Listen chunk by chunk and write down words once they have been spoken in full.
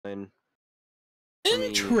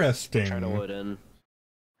Interesting. Try to load in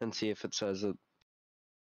and see if it says it.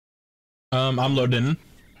 I'm loading.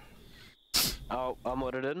 Oh, I'm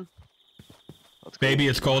loaded in. Let's go. Baby,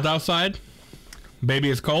 it's cold outside. Baby,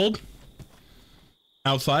 it's cold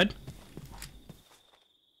outside.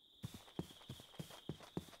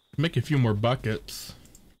 Make a few more buckets.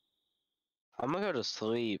 I'm gonna go to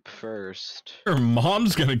sleep first. Your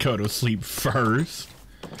mom's gonna go to sleep first.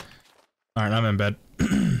 Alright, I'm in bed.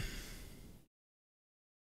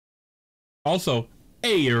 Also,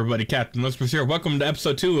 hey everybody, Captain Whispers here. Welcome to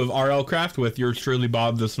episode 2 of RLCraft with yours truly,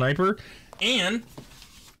 Bob the Sniper, and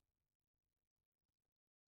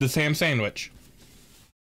the Sam Sandwich.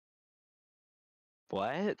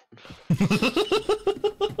 What?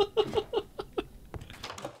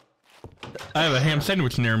 I have a ham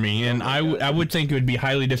sandwich near me, and I would think it would be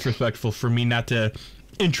highly disrespectful for me not to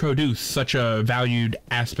introduce such a valued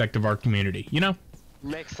aspect of our community, you know?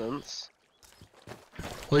 Makes sense.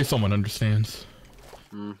 At least someone understands.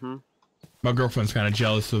 Mm-hmm. My girlfriend's kind of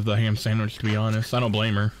jealous of the ham sandwich, to be honest. I don't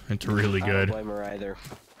blame her. It's really good. I don't blame her either.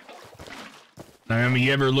 I mean,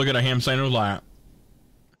 you ever look at a ham sandwich like...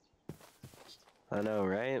 I know,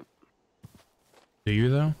 right? Do you,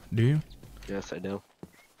 though? Do you? Yes, I do.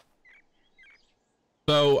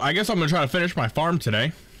 So, I guess I'm gonna try to finish my farm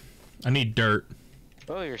today. I need dirt.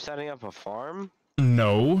 Oh, you're setting up a farm?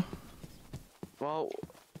 No. Well,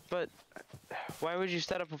 but why would you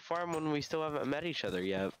set up a farm when we still haven't met each other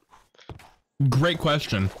yet? Great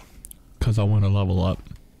question. Because I want to level up.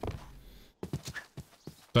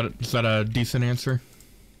 Is that a decent answer?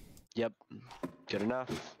 Yep. Good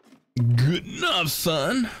enough. Good enough,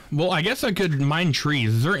 son. Well, I guess I could mine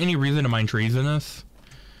trees. Is there any reason to mine trees in this?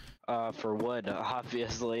 For wood,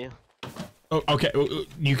 obviously. Oh, okay.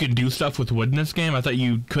 You can do stuff with wood in this game? I thought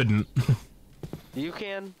you couldn't. You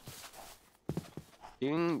can.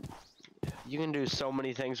 You can do so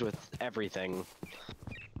many things with everything.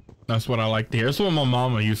 That's what I like to hear. That's what my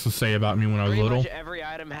mama used to say about me when I was little. Pretty much every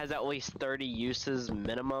item has at least 30 uses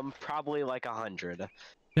minimum, probably like 100.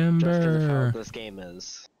 Timber. Just because of how this game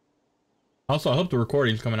is. Also, I hope the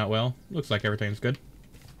recording's coming out well. Looks like everything's good.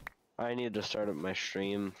 I need to start up my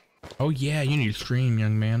stream. Oh yeah, you need to stream,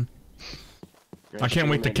 young man. I can't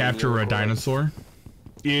wait to capture a dinosaur.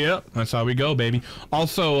 Yep, that's how we go, baby.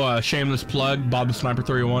 Also, shameless plug, Bob the Sniper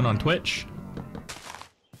 301 on Twitch.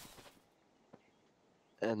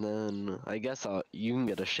 And then, I guess you can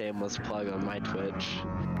get a shameless plug on my Twitch.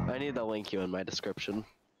 I need to link you in my description.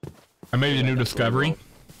 I made a new discovery.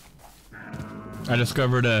 I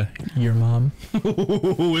discovered your mom.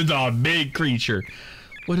 It's a big creature.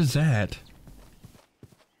 What is that?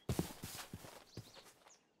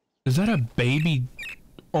 Is that a baby?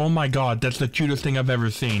 Oh my god, that's the cutest thing I've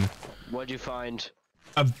ever seen. What'd you find?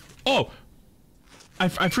 Oh! I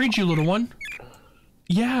freed you, little one.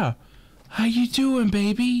 Yeah. How you doing,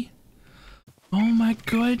 baby? Oh my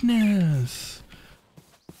goodness.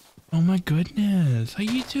 Oh my goodness. How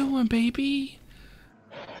you doing, baby?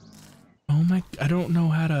 Oh my, I don't know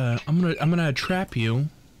how to, I'm gonna trap you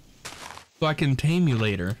so I can tame you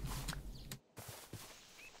later.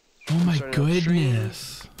 Oh my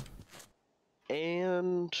goodness.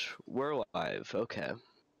 And we're live. Okay.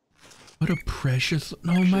 What a precious,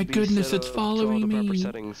 oh my goodness, it's following me.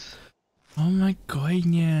 Settings. Oh my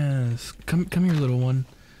goodness. Come here, little one.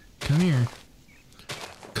 Come here.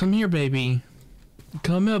 Come here, baby.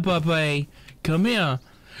 Come here, Popeye. Come here.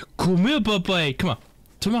 Come here, Popeye. Come on.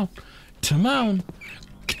 Come on. Come on.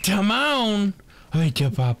 Come on. Hey,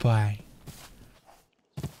 Popeye.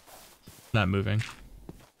 Not moving.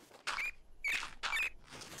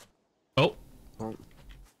 Oh.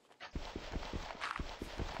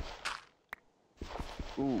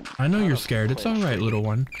 Ooh, I know you're scared. It's alright, little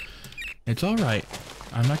one. It's alright.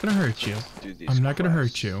 I'm not gonna hurt you. I'm not gonna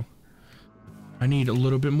hurt you. I need a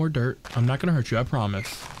little bit more dirt. I'm not gonna hurt you, I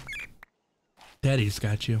promise. Daddy's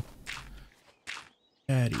got you.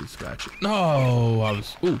 Daddy's got you. No, I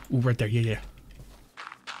was... Ooh, right there. Yeah.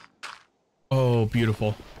 Oh,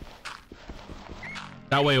 beautiful.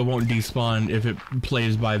 That way it won't despawn if it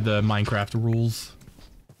plays by the Minecraft rules.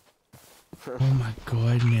 Oh my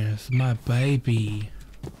goodness, my baby.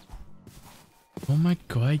 Oh my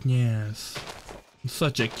goodness. I'm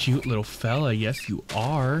such a cute little fella. Yes, you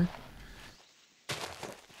are.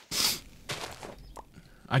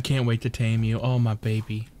 I can't wait to tame you. Oh, my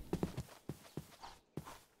baby.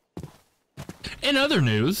 In other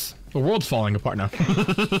news, the world's falling apart now.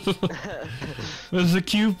 There's a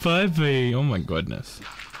cute puppy. Oh my goodness.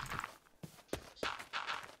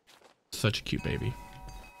 Such a cute baby.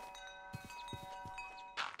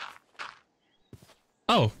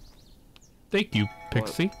 Oh. Thank you,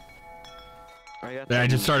 Pixie. I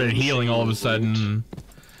just started healing all of a sudden.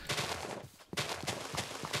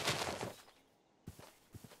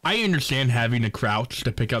 I understand having to crouch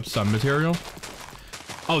to pick up some material.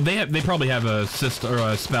 Oh, they probably have a system or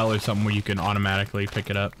a spell or something where you can automatically pick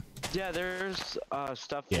it up. Yeah, there's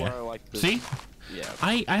stuff Yeah. for like this. See? Yeah.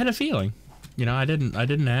 I had a feeling. You know, I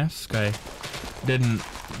didn't ask. I didn't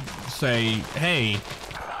say, "Hey."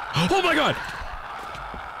 Oh my god.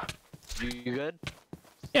 You good?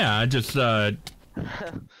 Yeah, I just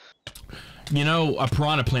you know, a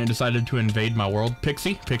piranha plant decided to invade my world.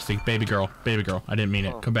 Pixie, baby girl. I didn't mean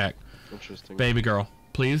it. Come back. Interesting. Baby girl,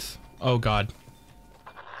 please. Oh god.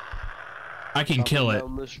 I can kill it,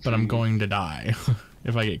 but I'm going to die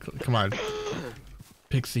if I get. Come on.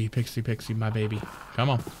 Pixie, my baby. Come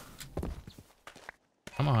on.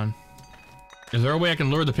 Come on. Is there a way I can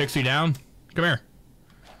lure the pixie down? Come here.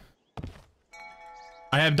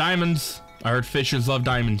 I have diamonds. I heard fishes love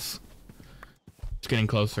diamonds. It's getting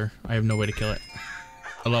closer. I have no way to kill it.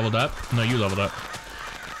 I leveled up? No, you leveled up.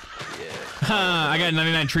 Yeah. Ha! I got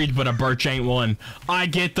 99 trees, but a birch ain't one. I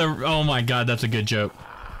get the. Oh my god, that's a good joke.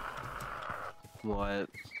 What?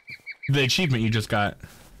 The achievement you just got.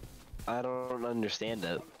 I don't understand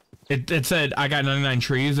it. It said I got 99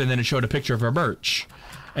 trees, and then it showed a picture of a birch.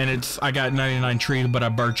 And it's I got 99 trees, but a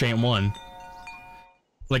birch ain't one.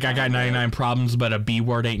 Like I got 99 problems, but a B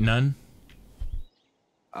word ain't none.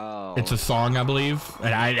 Oh. It's a song, I believe.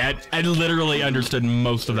 And I literally understood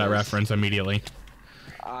most of that reference immediately.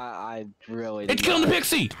 I really. It's killing the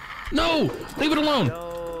pixie! No! Leave it alone!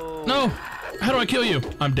 No! How do I kill you?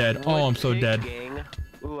 I'm dead. Oh, I'm so dead. Gang.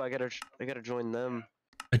 Ooh, I gotta join them.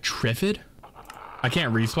 A Triffid? I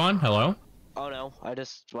can't respawn? Hello? Oh no, I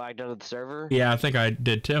just lagged out of the server. Yeah, I think I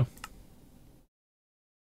did too.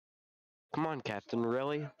 Come on, Captain,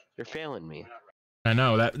 really? You're failing me. I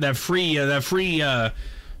know, that free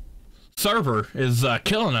server is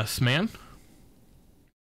killing us, man.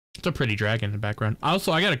 It's a pretty dragon in the background.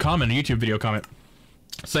 Also, I got a comment, a YouTube video comment,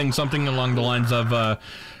 saying something along the lines of, I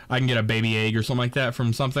can get a baby egg or something like that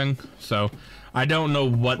from something. So, I don't know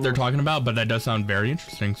what they're talking about, but that does sound very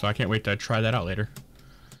interesting, so I can't wait to try that out later.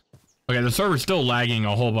 Okay, the server's still lagging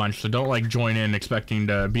a whole bunch, so don't, like, join in expecting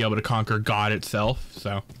to be able to conquer God itself,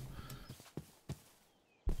 so.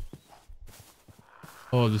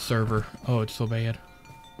 Oh, the server. Oh, it's so bad.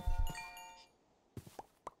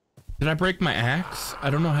 Did I break my axe? I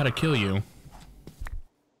don't know how to kill you.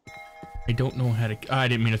 I don't know how to. I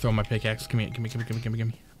didn't mean to throw my pickaxe. Come here, give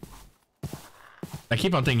me. I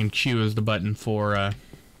keep on thinking Q is the button for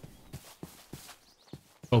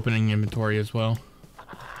opening inventory as well.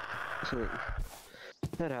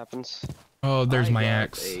 That happens. Oh, there's my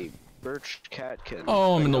axe. A birch catkin.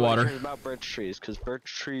 Oh, I'm in the water. About birch trees, because birch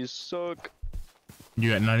trees suck.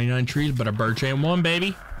 You got 99 trees, but a birch ain't one,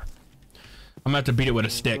 baby. I'm about to beat it with a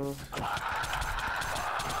stick.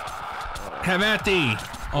 Have at thee!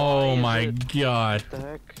 Oh my god. What the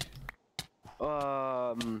heck?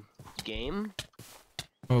 Game?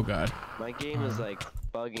 Oh god. My game is like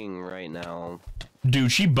bugging right now.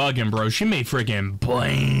 Dude, she bugging, bro. She made freaking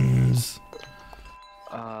planes.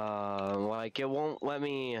 Like it won't let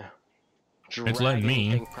me It's letting me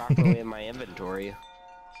anything properly in my inventory.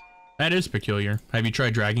 That is peculiar. Have you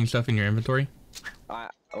tried dragging stuff in your inventory? I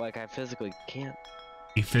physically can't.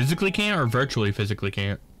 You physically can't or virtually physically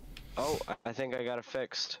can't? Oh, I think I got it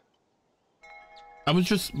fixed. I was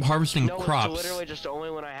just harvesting crops. No, it's literally just only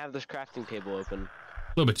when I have this crafting table open.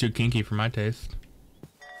 A little bit too kinky for my taste.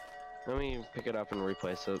 Let me pick it up and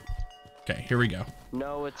replace it. Okay, here we go.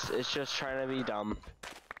 No, it's just trying to be dumb.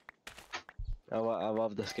 I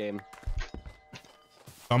love this game.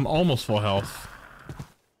 I'm almost full health.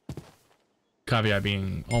 Caveat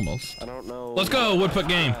being almost. I don't know. Let's go, Woodput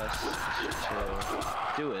game.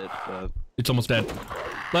 Do it, but It's almost dead.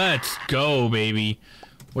 Let's go, baby.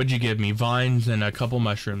 What'd you give me? Vines and a couple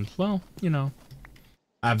mushrooms. Well, you know,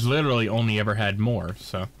 I've literally only ever had more,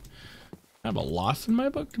 so I have a loss in my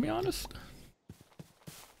book, to be honest.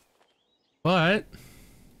 But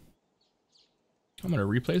I'm gonna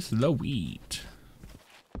replace the wheat.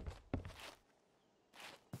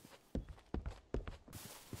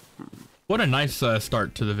 What a nice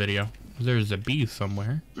start to the video. There's a bee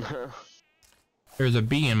somewhere. There's a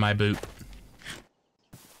bee in my boot.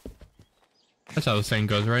 That's how the saying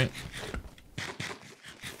goes, right?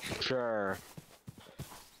 Sure.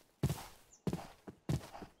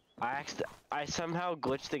 I somehow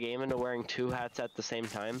glitched the game into wearing 2 hats at the same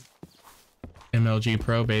time. MLG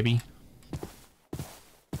Pro, baby.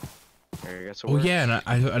 I guess it Oh works. yeah, and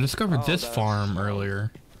I discovered this that's farm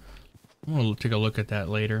earlier. I'm gonna take a look at that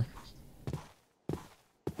later.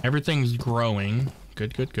 Everything's growing.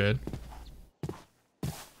 Good, good, good.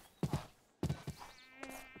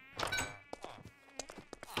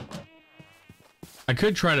 I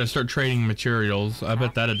could try to start trading materials. I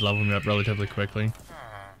bet that'd level me up relatively quickly.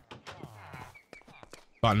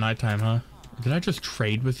 About nighttime, huh? Did I just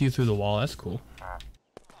trade with you through the wall? That's cool.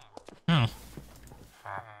 Oh.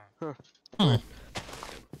 Oh.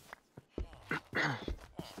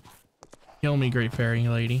 Kill me, great fairy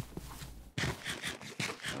lady.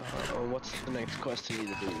 What's the next quest I need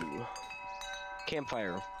to do?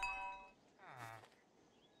 Campfire.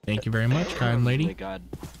 Thank you very much, kind lady. Oh my god,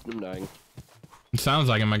 I'm dying. It sounds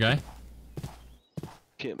like it, my guy.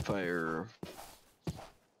 Campfire. So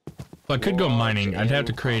I could go mining. I'd have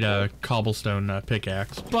to create a cobblestone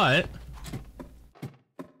pickaxe, but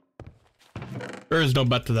there is no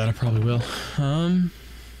bet to that. I probably will. I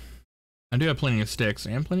do have plenty of sticks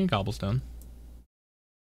and plenty of cobblestone.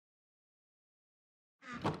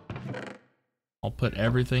 I'll put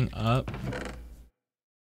everything up.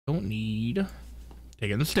 Don't need.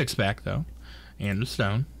 Taking the sticks back though, and the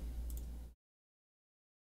stone.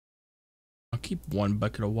 I'll keep one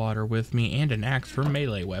bucket of water with me and an axe for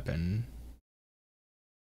melee weapon.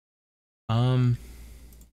 Oh,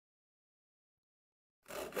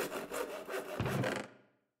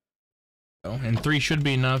 and 3 should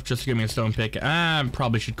be enough just to give me a stone pick. I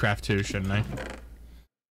probably should craft 2, shouldn't I?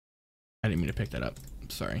 I didn't mean to pick that up.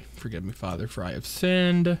 Sorry. Forgive me, Father, for I have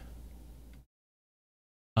sinned.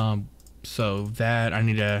 So that I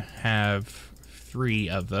need to have 3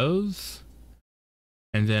 of those.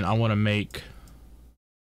 And then I want to make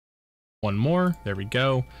 1 more. There we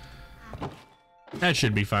go. That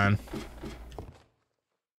should be fine.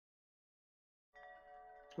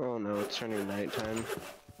 Oh no, it's turning nighttime.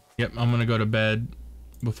 Yep, I'm gonna go to bed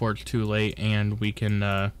before it's too late, and we can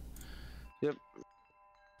Yep.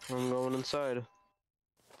 I'm going inside.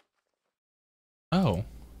 Oh.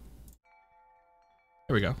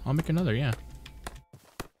 There we go. I'll make another, yeah.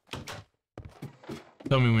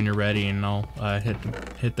 Tell me when you're ready and I'll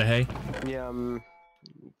hit the hay. Yeah, I'm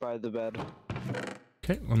by the bed.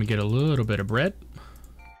 Okay, let me get a little bit of bread.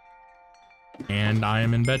 And I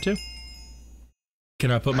am in bed too.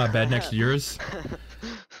 Can I put my bed next to yours?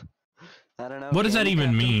 I don't know. What does that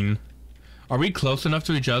even mean? Are we close enough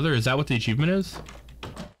to each other? Is that what the achievement is?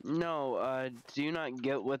 No, do you not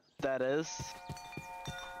get what that is?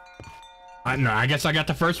 No, I guess I got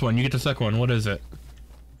the first one. You get the second one. What is it?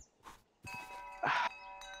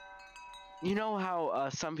 You know how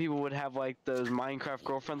some people would have like those Minecraft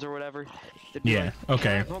girlfriends or whatever? They'd Yeah, like,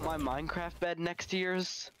 okay. Can I put my Minecraft bed next to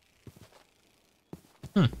yours?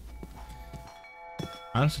 I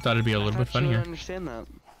honestly thought it'd be a little bit funnier. I understand that.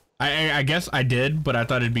 I guess I did, but I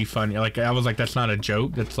thought it'd be funny. Like, I was like, that's not a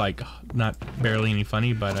joke. That's like not barely any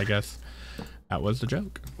funny, but I guess that was the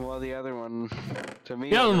joke. Well, the other one, to me,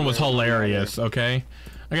 The other one was hilarious, okay?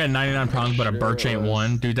 I got 99 prongs, but a birch ain't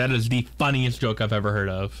one. Dude, that is the funniest joke I've ever heard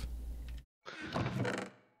of.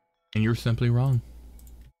 And you're simply wrong.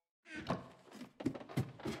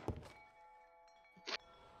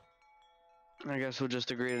 I guess we'll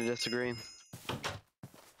just agree to disagree.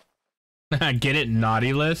 Get it?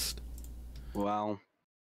 Naughty list? Wow.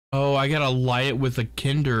 Oh, I gotta light it with a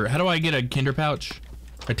Kinder. How do I get a Kinder pouch?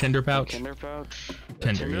 A Tinder pouch? A Kinder pouch?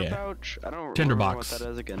 Tinder, Tinder yeah. pouch? I don't Tinder remember box. what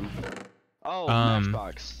that is again. Oh,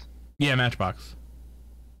 Matchbox. Yeah, Matchbox.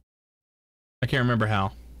 I can't remember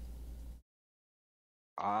how.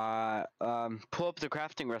 Pull up the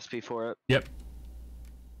crafting recipe for it. Yep.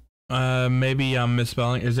 Maybe I'm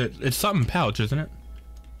misspelling. It's something pouch, isn't it?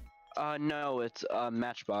 No, it's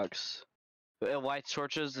Matchbox. Light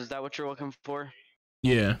torches, is that what you're looking for?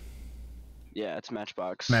 Yeah. Yeah, it's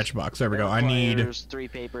Matchbox. Matchbox. There we go. I There's need 3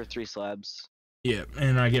 paper, 3 slabs. Yeah,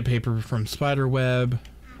 and I get paper from Spiderweb.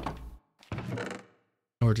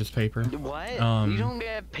 Or just paper. What? You don't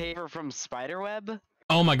get paper from Spiderweb?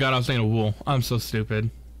 Oh my god, I was thinking of wool. I'm so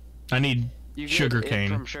stupid. I need sugarcane.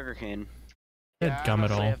 From sugarcane. Yeah, gum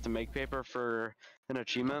it all. I have to make paper for an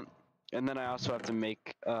achievement, and then I also have to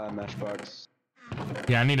make Matchbox.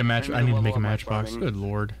 Yeah, I need a match. I need to make a level up my matchbox. farming. Good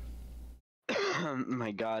lord.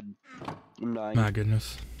 My god, I'm dying. My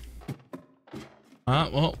goodness.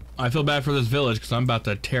 Well, I feel bad for this village because I'm about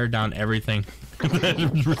to tear down everything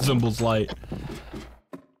that resembles light.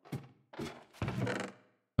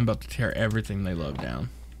 I'm about to tear everything they love down.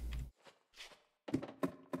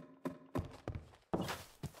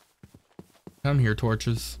 Come here,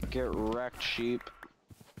 torches. Get wrecked, sheep.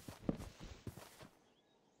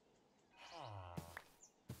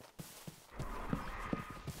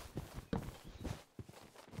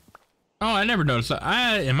 Oh, I never noticed that.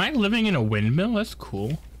 Am I living in a windmill? That's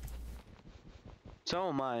cool. So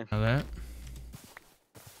am I. Know that?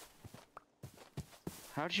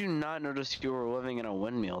 How did you not notice you were living in a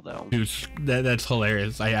windmill, though? Dude, that's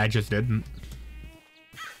hilarious. I just didn't.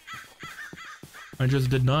 I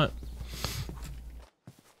just did not.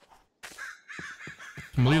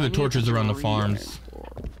 I believe the torches around the farms.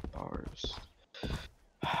 Bars.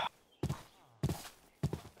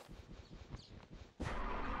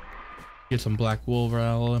 Get some black wool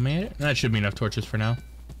element. That should be enough torches for now.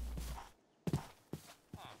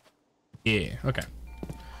 Yeah, okay.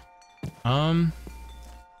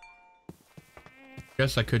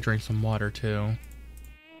 Guess I could drink some water too.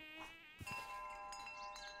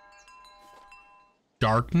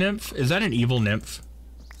 Dark nymph? Is that an evil nymph?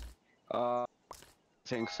 I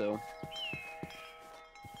think so.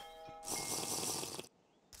 It's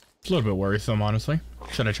a little bit worrisome, honestly.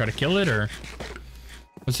 Should I try to kill it, or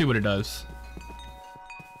let's see what it does?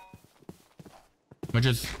 Which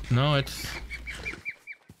is no, it's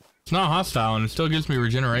not hostile, and it still gives me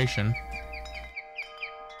regeneration.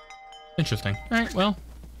 Interesting. All right, well,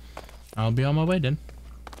 I'll be on my way then.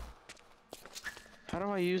 How do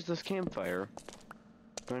I use this campfire?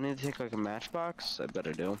 Do I need to take like a matchbox? I bet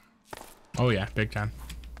I do. Oh yeah, big time.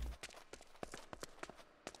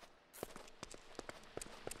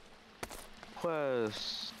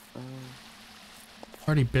 Quest.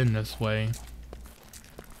 Already been this way.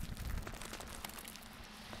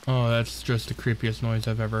 Oh, that's just the creepiest noise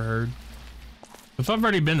I've ever heard. If I've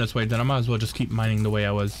already been this way, then I might as well just keep mining the way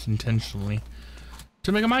I was intentionally.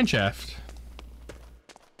 To make a mine shaft.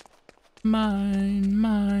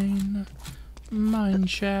 Mine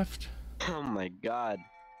shaft. Oh my god.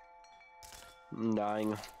 I'm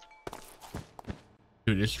dying.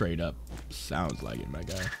 Dude, it straight up sounds like it, my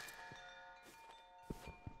guy.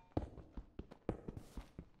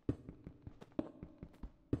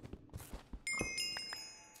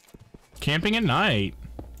 Camping at night.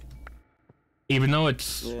 Even though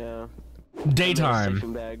it's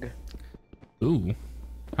daytime. Bag. Ooh.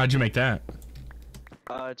 How'd you make that?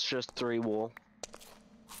 It's just 3 wool.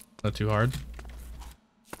 Not too hard.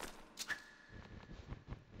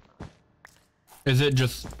 Is it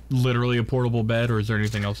just literally a portable bed, or is there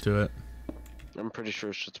anything else to it? I'm pretty sure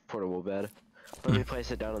it's just a portable bed. Let me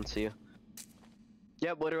place it down and see.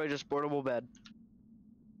 Yep, literally just portable bed.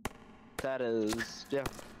 That is, yeah.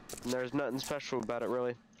 There's nothing special about it,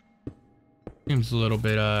 really. Seems a little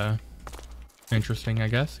bit, interesting, I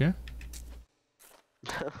guess, yeah?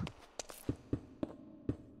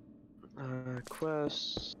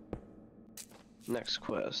 Quest. Next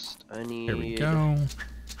quest. I need... Here we go.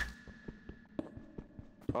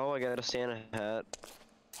 Oh, I got a Santa hat.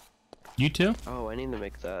 You too? Oh, I need to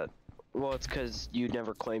make that. Well, it's because you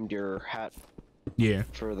never claimed your hat. Yeah.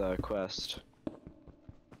 For the quest.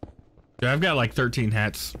 Dude, I've got like 13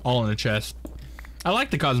 hats, all in the chest. I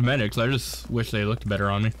like the cosmetics. I just wish they looked better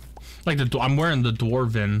on me. Like I'm wearing the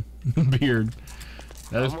dwarven beard.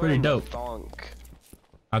 That is pretty dope.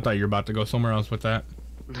 I thought you were about to go somewhere else with that.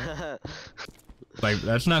 Like,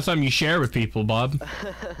 that's not something you share with people, Bob.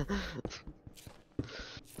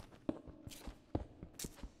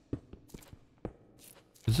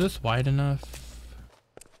 Is this wide enough?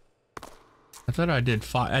 I thought I did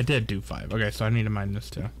 5. I did do 5. Okay, so I need to mine this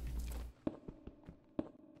too.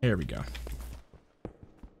 Here we go.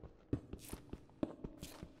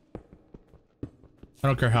 I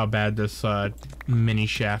don't care how bad this mini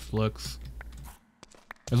shaft looks.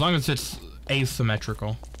 As long as it's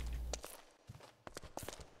asymmetrical.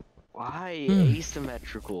 Why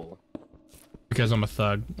asymmetrical? Because I'm a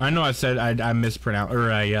thug. I know I said I mispronounced,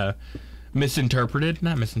 or I misinterpreted.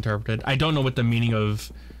 Not misinterpreted. I don't know what the meaning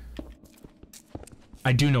of...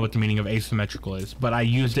 I do know what the meaning of asymmetrical is, but I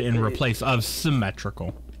used it in replace of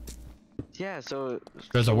symmetrical. Yeah, so...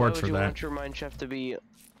 There's a word for that. Why would you want your mine shaft to be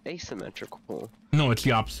asymmetrical? No, it's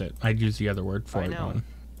the opposite. I'd use the other word for it. One.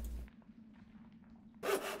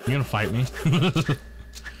 You gonna fight me?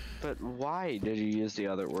 But why did you use the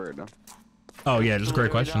other word? Oh yeah, that's a great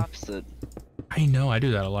question. Opposite. I know, I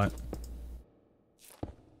do that a lot.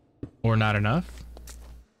 Or not enough?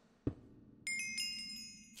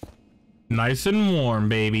 Nice and warm,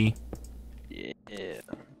 baby. Yeah.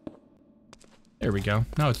 There we go.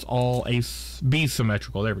 Now it's all B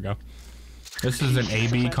symmetrical. There we go. This is an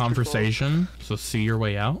A-B conversation, so see your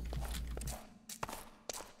way out.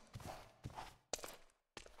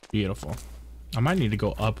 Beautiful. I might need to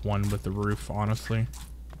go up one with the roof, honestly.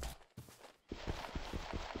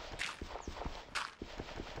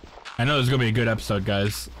 I know this is gonna be a good episode,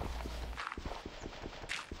 guys.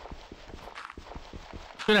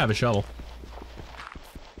 Should have a shovel.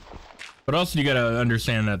 But also you gotta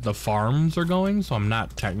understand that the farms are going, so I'm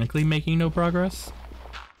not technically making no progress.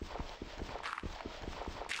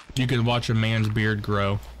 You can watch a man's beard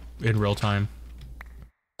grow in real time.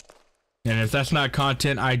 And if that's not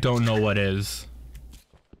content, I don't know what is.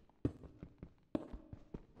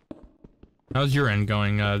 How's your end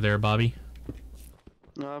going there, Bobby?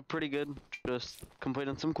 Pretty good. Just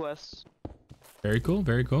completing some quests. Very cool,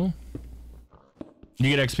 very cool.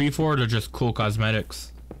 You get XP for it or just cool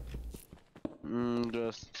cosmetics?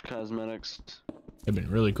 Just cosmetics. It'd been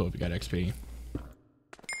really cool if you got XP.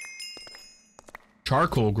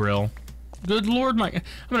 Charcoal grill. Good lord, I'm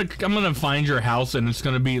gonna find your house and it's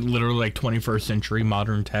gonna be literally like 21st century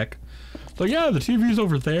modern tech. So yeah, the TV's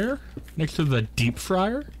over there next to the deep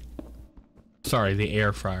fryer. Sorry, the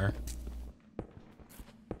air fryer.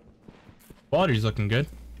 Quality's looking good.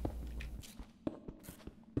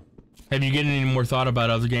 Have you given any more thought about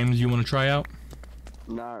other games you want to try out?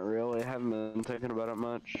 Not really. I haven't been thinking about it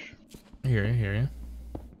much. I hear you, hear you.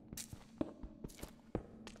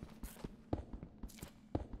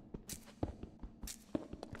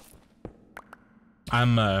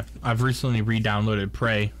 I've recently re-downloaded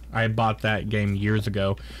Prey. I bought that game years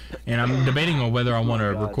ago, and I'm debating on whether I want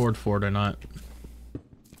to record for it or not.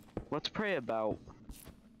 What's Prey about?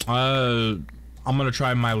 I'm gonna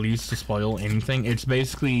try my least to spoil anything. It's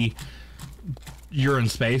basically you're in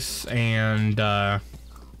space and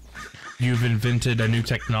you've invented a new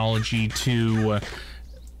technology to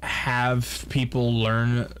have people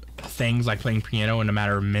learn things like playing piano in a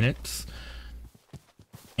matter of minutes,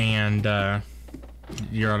 and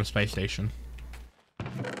you're on a space station.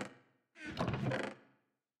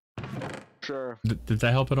 Sure. Did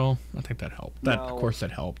that help at all? I think that helped. That, no. of course,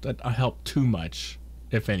 that helped. That helped too much,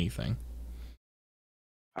 if anything.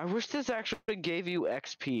 I wish this actually gave you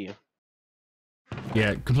XP.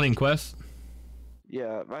 Yeah, completing quests?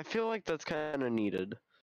 Yeah, I feel like that's kind of needed.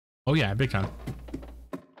 Oh yeah, big time.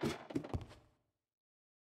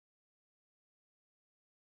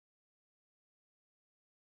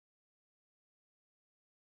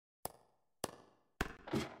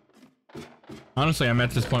 Honestly, I'm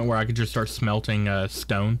at this point where I could just start smelting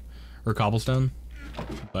stone or cobblestone,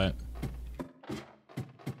 but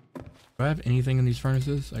do I have anything in these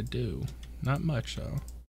furnaces? I do. Not much though.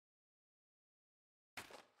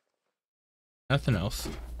 Nothing else.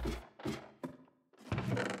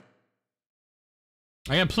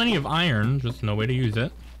 I got plenty of iron, just no way to use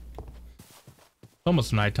it. It's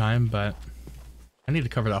almost nighttime, but I need to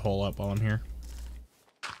cover that hole up while I'm here.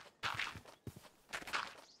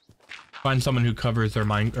 Find someone who covers their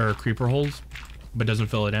mine or creeper holes, but doesn't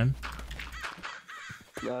fill it in.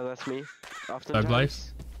 That's me. Thug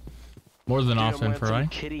life. More than often, for right?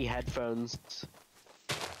 Kitty headphones.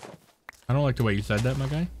 I don't like the way you said that, my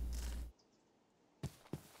guy.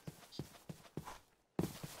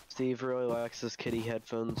 Steve really likes his kitty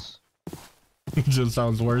headphones. It just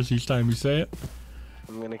sounds worse each time you say it.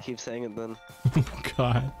 I'm gonna keep saying it then.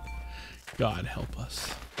 God. God help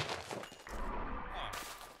us.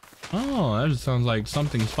 Oh, that just sounds like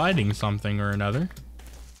something's fighting something or another.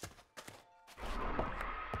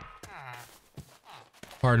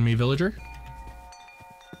 Pardon me, villager.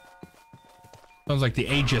 Sounds like the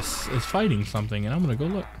Aegis is fighting something, and I'm gonna go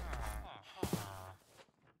look.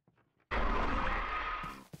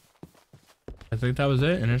 I think that was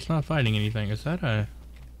it, and it's not fighting anything. Is that a...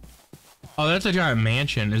 Oh, that's a giant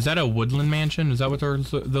mansion. Is that a woodland mansion? Is that what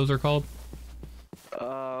those are called?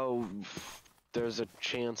 There's a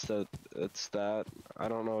chance that it's that. I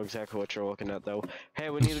don't know exactly what you're looking at, though. Hey,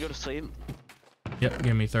 we need to go to sleep. Yep,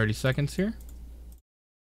 give me 30 seconds here.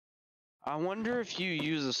 I wonder if you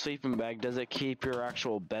use a sleeping bag, does it keep your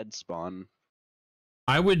actual bed spawn?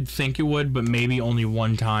 I would think it would, but maybe only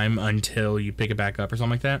one time until you pick it back up or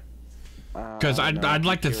something like that. Because I'd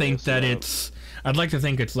like to think that I'd like to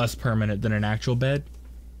think it's less permanent than an actual bed.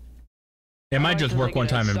 It might just work one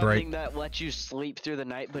time and break. Something that lets you sleep through the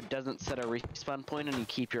night but doesn't set a respawn point and you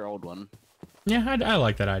keep your old one. Yeah, I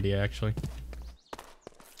like that idea actually.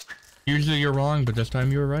 Usually you're wrong, but this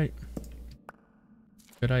time you were right.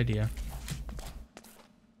 Good idea.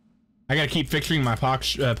 I gotta keep fixing my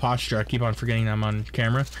posture. I keep on forgetting I'm on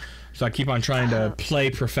camera, so I keep on trying to play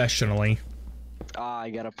professionally. I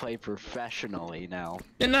gotta play professionally now.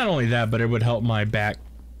 And not only that, but it would help my back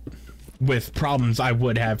with problems I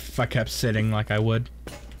would have if I kept sitting like I would.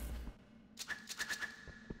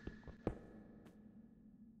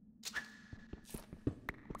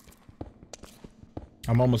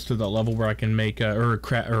 I'm almost to the level where I can make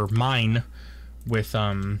or mine with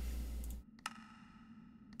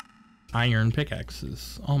iron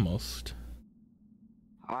pickaxes. Almost.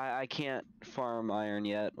 I can't farm iron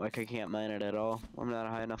yet. Like, I can't mine it at all. I'm not a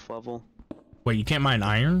high enough level. Wait, you can't mine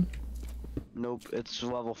iron? Nope, it's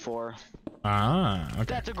level 4. Ah, okay.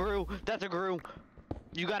 That's a grue! That's a grue!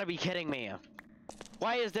 You gotta be kidding me!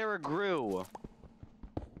 Why is there a grue?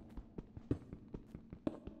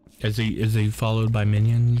 Is he followed by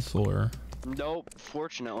minions or? Nope,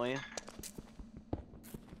 fortunately.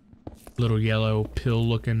 Little yellow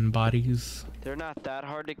pill-looking bodies. They're not that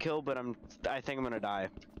hard to kill, but I think I'm gonna die.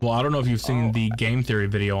 Well, I don't know if you've seen the game theory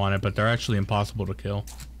video on it, but they're actually impossible to kill.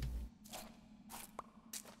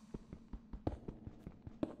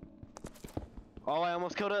 Oh, I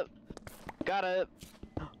almost killed it. Got it.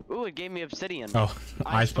 Ooh, it gave me obsidian. Oh,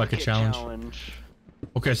 ice bucket challenge.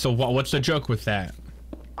 Okay, so what's the joke with that?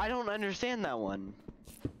 I don't understand that one.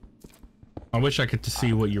 I wish I could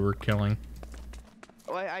see what you were killing.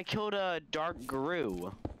 I killed a dark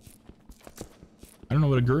grue. I don't know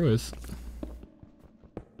what a grue is.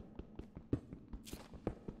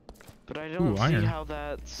 But I don't see iron. how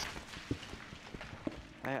that's...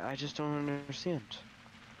 I just don't understand.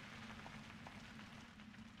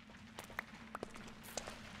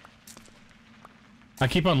 I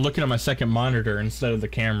keep on looking at my second monitor instead of the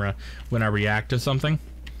camera when I react to something.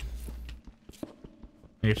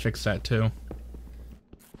 Need to fix that too.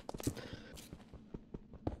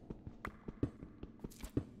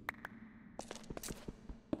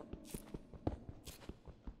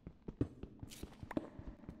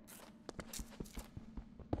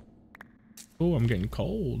 Oh, I'm getting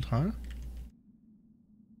cold, huh?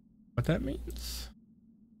 What that means?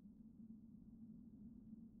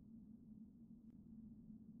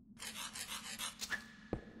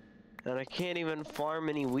 And I can't even farm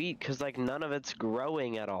any wheat because like none of it's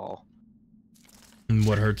growing at all. And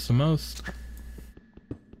what hurts the most?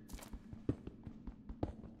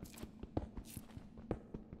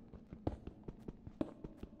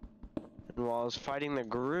 And while I was fighting the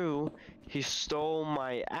grue, he stole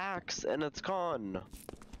my axe and it's gone.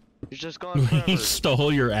 It's just gone forever. He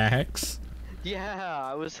stole your axe? Yeah,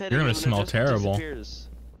 I was hitting You're gonna him and smell it just terrible. disappears.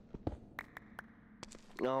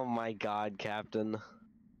 Oh my god, Captain.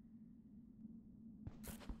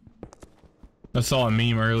 I saw a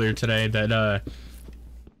meme earlier today that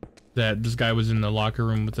that this guy was in the locker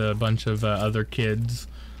room with a bunch of other kids,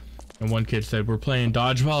 and one kid said, "We're playing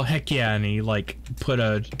dodgeball, heck yeah!" And he like put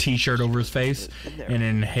a t-shirt over his face and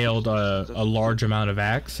inhaled a large amount of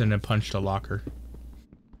axe and then punched a locker.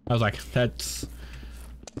 I was like, that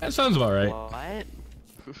sounds about right. What?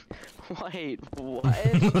 Wait, what?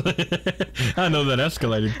 I know that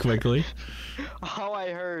escalated quickly. All I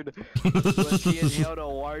heard was he inhaled a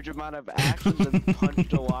large amount of axe and then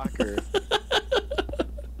punched a locker.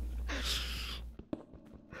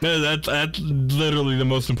 No, that's literally the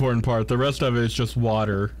most important part. The rest of it is just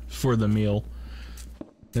water for the meal.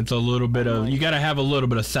 It's a little bit of, you gotta have a little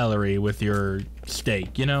bit of celery with your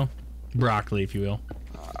steak, you know? Broccoli, if you will.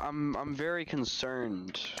 I'm very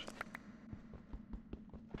concerned.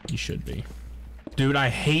 You should be. Dude, I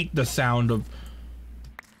hate the sound of...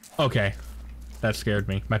 Okay. That scared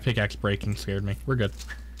me. My pickaxe breaking scared me. We're good.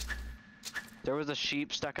 There was a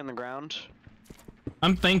sheep stuck in the ground.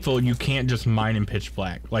 I'm thankful you can't just mine in pitch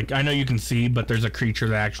black. Like, I know you can see, but there's a creature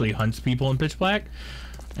that actually hunts people in pitch black.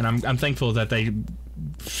 And I'm thankful that they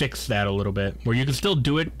fixed that a little bit. Where you can still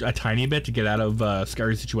do it a tiny bit to get out of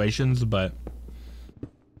scary situations, but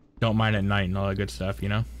don't mine at night and all that good stuff, you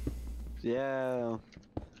know? Yeah.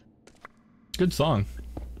 Good song.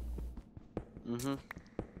 Mm-hmm.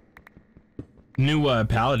 New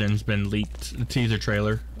Paladin's been leaked, the teaser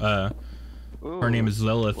trailer. Her name is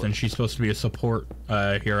Lilith, and she's supposed to be a support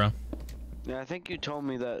hero. Yeah, I think you told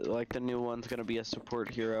me that like the new one's gonna be a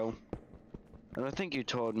support hero. And I think you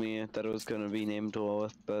told me that it was gonna be named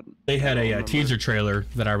Lilith, but they had a teaser trailer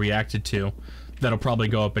that I reacted to that'll probably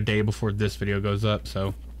go up a day before this video goes up,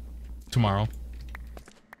 so tomorrow.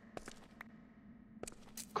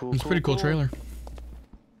 Cool. It's a pretty cool trailer.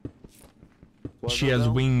 She has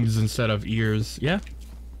wings instead of ears. Yeah.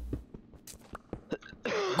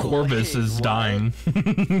 Corvus is dying.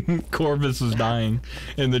 Corvus is dying.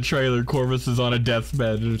 In the trailer, Corvus is on a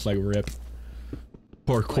deathbed and it's like, rip.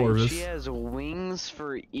 Poor Corvus. She has wings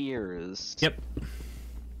for ears. Yep.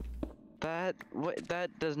 That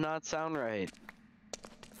does not sound right.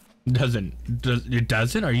 It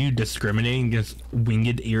doesn't? Are you discriminating against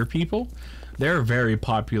winged ear people? They're a very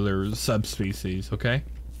popular subspecies, okay?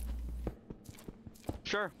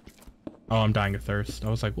 Sure. Oh, I'm dying of thirst. I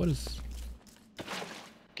was like, what is...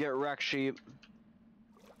 Get wrecked, sheep.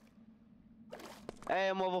 Hey,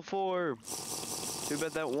 I'm level 4. Too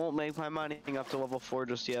bad that won't make my mining up to level 4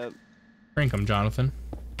 just yet. Crank 'em, Jonathan.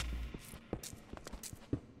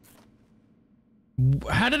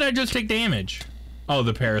 How did I just take damage? Oh,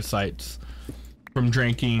 the parasites. From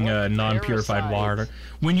drinking non-purified water.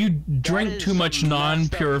 When you drink too much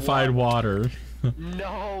non-purified water...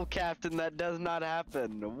 No, Captain, that does not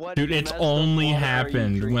happen. What? Dude, it's only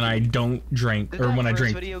happened when I don't drink, or when I drink. Did that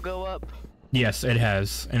first video go up? Yes, it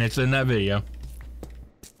has, and it's in that video.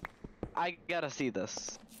 I gotta see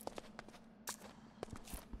this.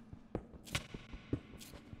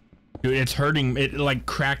 Dude, it's hurting. It like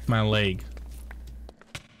cracked my leg.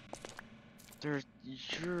 I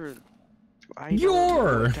don't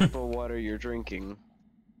know what type of water you're drinking.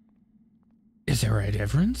 Is there a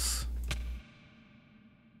difference?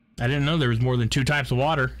 I didn't know there was more than 2 types of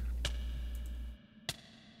water.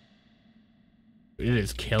 It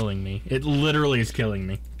is killing me. It literally is killing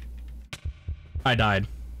me. I died.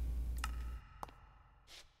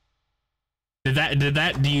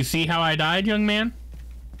 Do you see how I died, young man?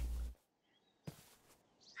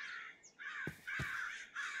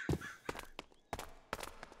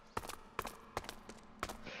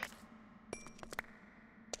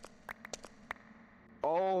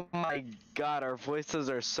 Oh my god, our voices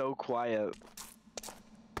are so quiet.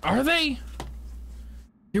 Are they?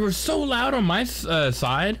 They were so loud on my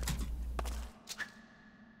side.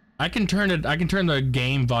 I can turn the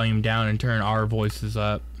game volume down and turn our voices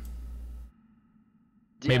up.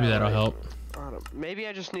 Maybe that'll help. Maybe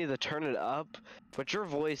I just need to turn it up, but your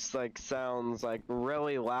voice like sounds like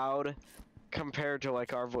really loud compared to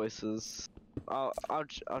like our voices. I'll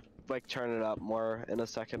like turn it up more in a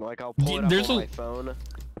second. Like I'll pull it up on my phone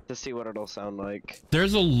to see what it'll sound like.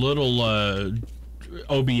 There's a little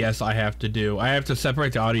OBS I have to do. I have to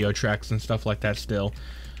separate the audio tracks and stuff like that still.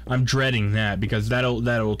 I'm dreading that because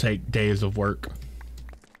that'll take days of work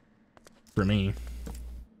for me.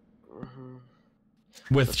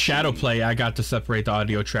 With Shadowplay, I got to separate the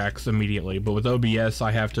audio tracks immediately, but with OBS,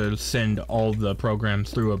 I have to send all the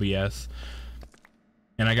programs through OBS.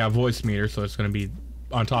 And I got voice meter, so it's going to be,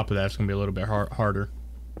 on top of that, it's going to be a little bit harder.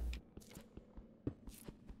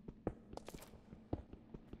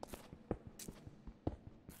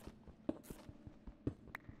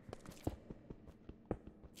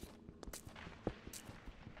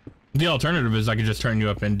 The alternative is I could just turn you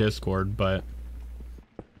up in Discord, but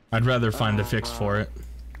I'd rather find a fix for it.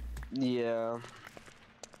 Yeah.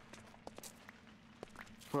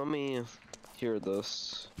 Let me hear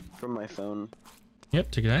this from my phone.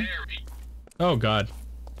 Yep, take that. Oh god.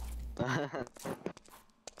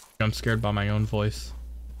 I'm scared by my own voice.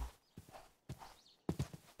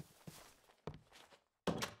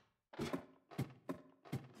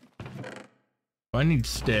 I need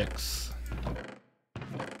sticks.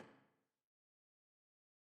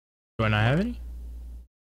 Do I not have any?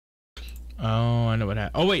 Oh, I know what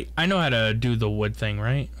happened. Oh wait, I know how to do the wood thing,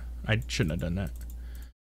 right? I shouldn't have done that.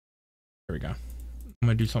 There we go. I'm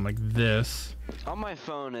gonna do something like this. On my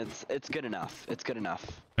phone, it's good enough. It's good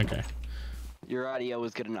enough. Okay. Your audio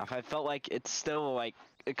was good enough. I felt like it's still like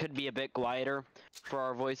it could be a bit quieter for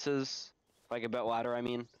our voices, like a bit louder. I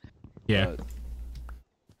mean. Yeah.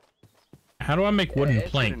 How do I make wooden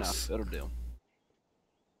planks? Good enough. It'll do.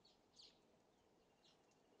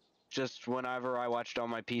 Just whenever I watched on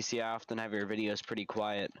my PC, I often have your videos pretty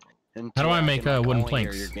quiet. How do I make wooden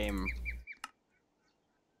planks? Your game.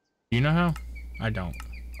 Do you know how? I don't.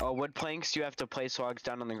 Oh, wood planks, you have to place logs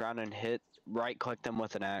down on the ground and right-click them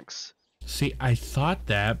with an axe. See, I thought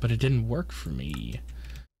that, but it didn't work for me.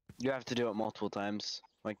 You have to do it multiple times.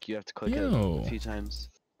 Like, you have to click it a few times.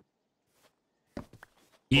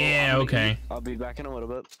 Yeah, well, okay. I'll be back in a little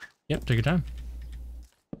bit. Yep, take your time.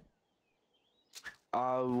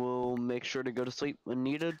 I will make sure to go to sleep when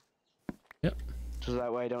needed. Yep. So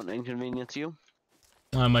that way I don't inconvenience you.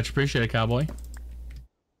 Much appreciated, cowboy.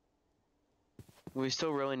 We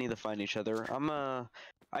still really need to find each other.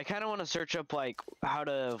 I kind of want to search up like how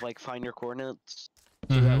to like find your coordinates,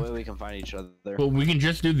 so that way we can find each other. Well, we can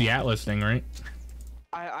just do the atlas thing, right?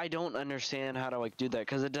 I don't understand how to like do that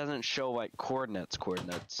because it doesn't show like coordinates,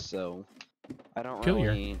 so I don't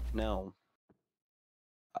really know.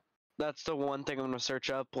 That's the one thing I'm gonna search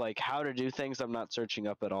up, like how to do things. I'm not searching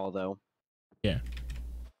up at all though. Yeah.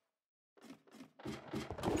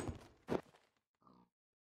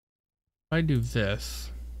 If I do this,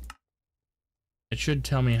 it should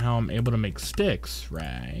tell me how I'm able to make sticks,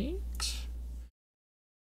 right?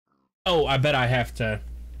 Oh, I bet I have to.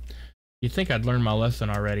 You'd think I'd learned my lesson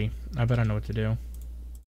already. I bet I know what to do.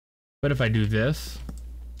 But if I do this,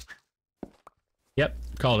 yep,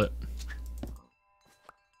 called it.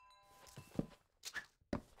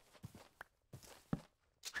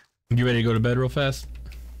 You ready to go to bed real fast?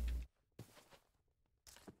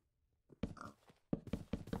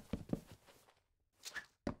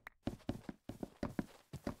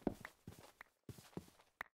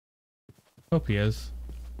 Hope he is.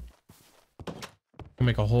 I'll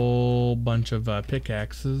make a whole bunch of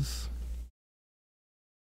pickaxes.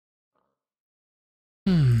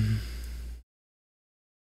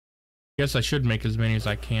 Guess I should make as many as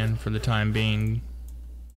I can for the time being.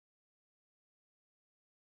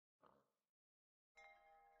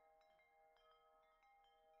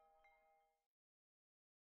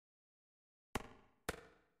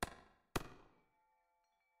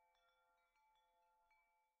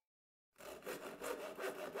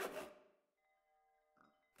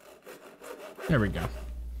 There we go.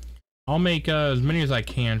 I'll make as many as I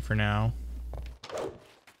can for now.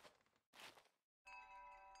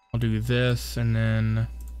 I'll do this and then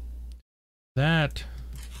that.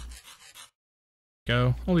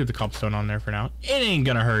 Go. I'll leave the cobblestone on there for now. It ain't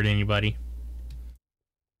gonna hurt anybody.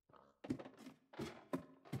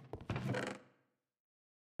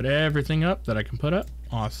 Put everything up that I can put up.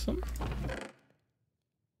 Awesome.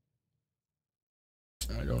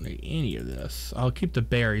 I don't need any of this. I'll keep the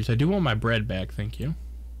berries. I do want my bread back, thank you.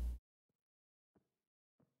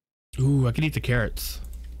 Ooh, I could eat the carrots.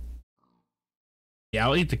 Yeah,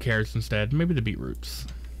 I'll eat the carrots instead. Maybe the beetroots.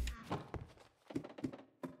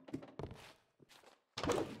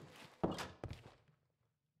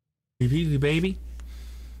 Easy, baby.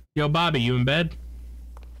 Yo, Bobby, you in bed?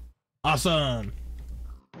 Awesome.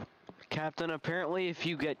 Captain, apparently if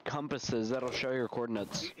you get compasses, that'll show your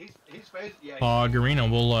coordinates. Garena,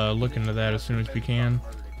 we'll look into that as soon as we can.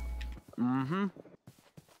 Mm-hmm.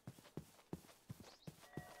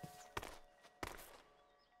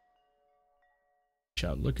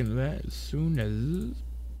 Shall look into that as soon as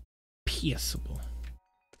possible.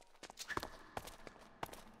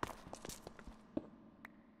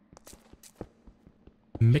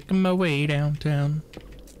 Making my way downtown.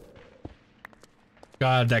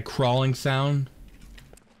 God, that crawling sound.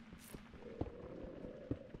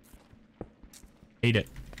 Hate it.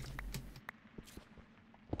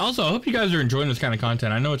 Also, I hope you guys are enjoying this kind of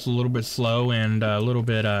content. I know it's a little bit slow and a little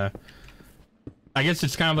bit, I guess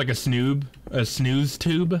it's kind of like a snooze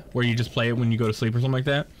tube where you just play it when you go to sleep or something like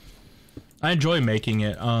that. I enjoy making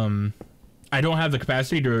it. I don't have the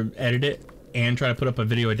capacity to edit it and try to put up a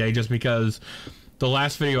video a day just because the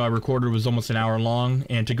last video I recorded was almost an hour long,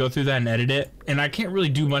 and to go through that and edit it, and I can't really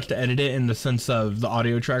do much to edit it in the sense of the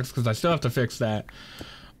audio tracks because I still have to fix that.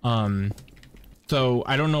 So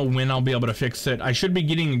I don't know when I'll be able to fix it. I should be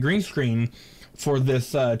getting a green screen for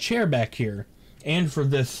this chair back here and for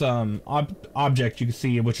this object you can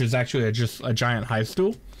see, which is actually just a giant high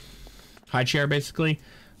chair basically.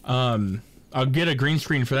 I'll get a green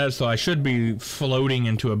screen for that, so I should be floating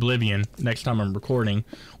into oblivion next time I'm recording,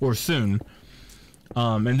 or soon.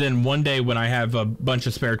 And then one day when I have a bunch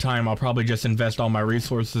of spare time, I'll probably just invest all my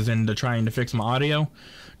resources into trying to fix my audio,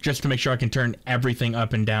 just to make sure I can turn everything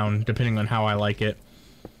up and down depending on how I like it.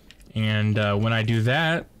 And when I do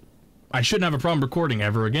that, I shouldn't have a problem recording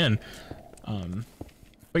ever again.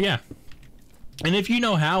 But yeah. And if you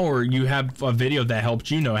know how, or you have a video that helps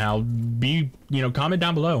you know how, comment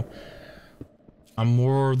down below. I'm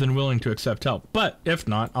more than willing to accept help. But if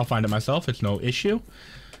not, I'll find it myself. It's no issue.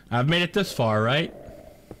 I've made it this far, right?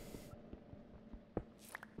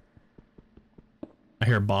 I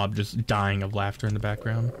hear Bob just dying of laughter in the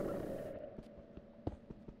background.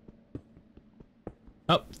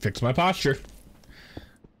 Oh, fix my posture.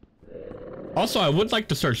 Also, I would like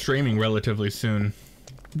to start streaming relatively soon.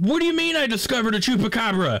 What do you mean I discovered a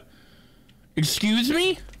chupacabra? Excuse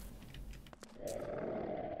me?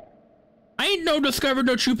 I ain't discovered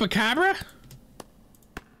no chupacabra.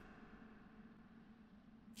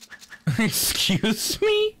 Excuse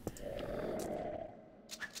me?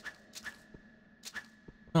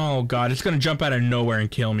 Oh god, it's gonna jump out of nowhere and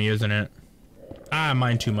kill me, isn't it? Ah,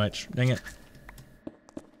 mine too much. Dang it.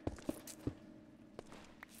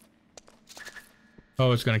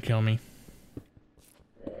 Oh, it's gonna kill me.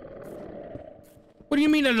 What do you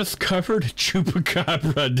mean I discovered a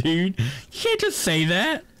chupacabra, dude? You can't just say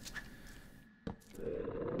that.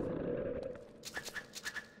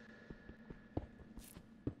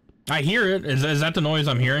 I hear it. Is that the noise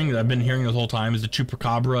I'm hearing that I've been hearing this whole time? Is the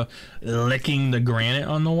chupacabra licking the granite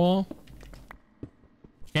on the wall?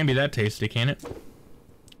 Can't be that tasty, can it?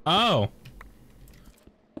 Oh.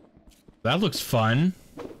 That looks fun.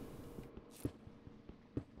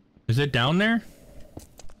 Is it down there?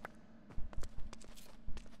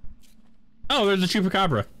 Oh, there's a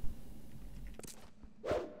chupacabra.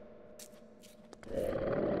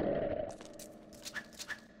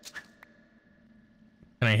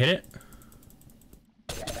 Can I hit it?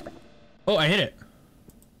 Oh, I hit it.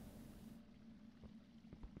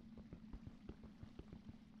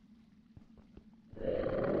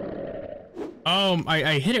 Oh,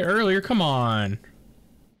 I hit it earlier. Come on.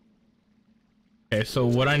 Okay, so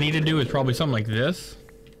what I need to do is probably something like this.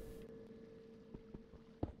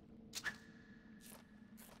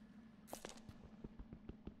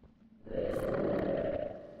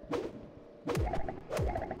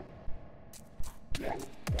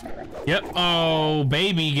 Yep. Oh,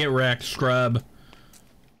 baby, get wrecked, scrub.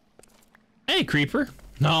 Hey, creeper.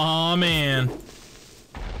 Aw, man.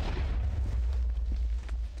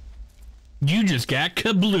 You just got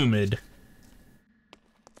kabloomed.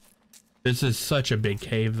 This is such a big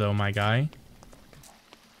cave, though, my guy.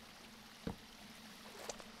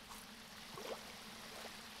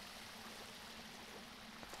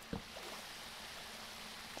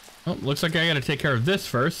 Oh, looks like I gotta take care of this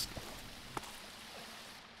first.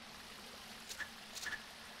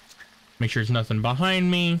 Make sure there's nothing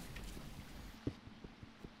behind me.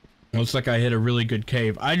 Looks like I hit a really good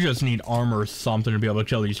cave. I just need armor or something to be able to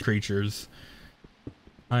kill these creatures.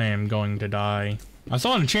 I am going to die. I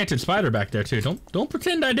saw an enchanted spider back there too. Don't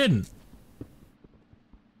pretend I didn't.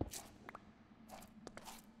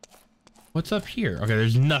 What's up here? Okay,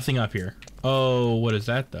 there's nothing up here. Oh, what is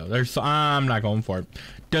that though? I'm not going for it.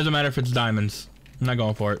 Doesn't matter if it's diamonds. I'm not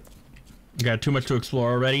going for it. I got too much to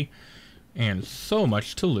explore already, and so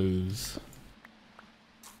much to lose.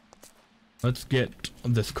 Let's get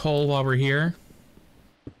this coal while we're here.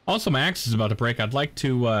 Also, my axe is about to break. I'd like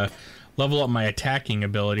to level up my attacking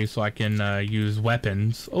ability so I can use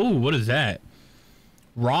weapons. Oh, what is that?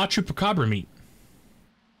 Raw chupacabra meat.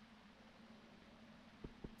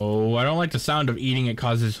 Oh, I don't like the sound of eating. It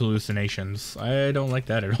causes hallucinations. I don't like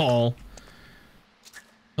that at all.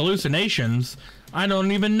 Hallucinations? I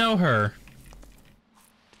don't even know her.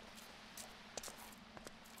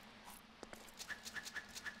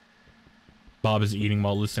 Bob is eating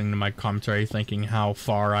while listening to my commentary, thinking how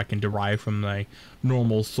far I can derive from the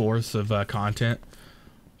normal source of content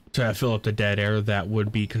to fill up the dead air that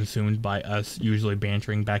would be consumed by us usually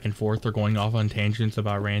bantering back and forth or going off on tangents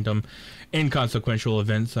about random inconsequential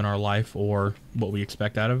events in our life or what we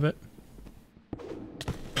expect out of it.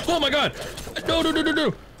 Oh my god! No, no, no, no,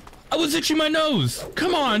 no! I was itching my nose!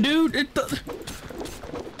 Come on, dude!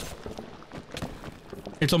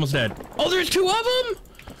 It's almost dead. Oh, there's two of them?!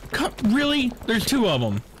 Really? There's two of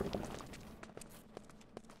them.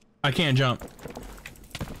 I can't jump.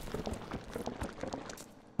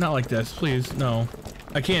 Not like this, please. No.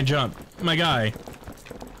 I can't jump. My guy.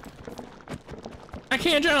 I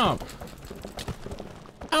can't jump!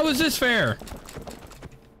 How is this fair?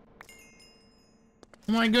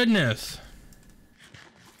 Oh my goodness.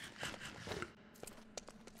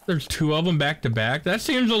 There's two of them back to back. That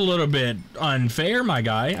seems a little bit unfair, my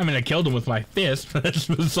guy. I mean, I killed him with my fist, but that's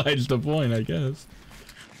besides the point, I guess.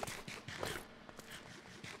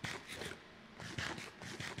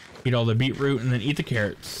 Eat all the beetroot and then eat the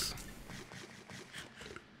carrots.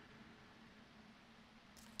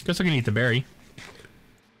 Guess I can eat the berry.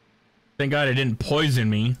 Thank God it didn't poison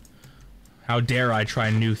me. How dare I try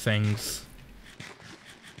new things.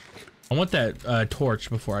 I want that torch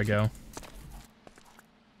before I go.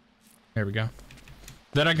 There we go.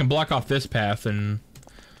 Then I can block off this path and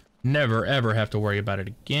never ever have to worry about it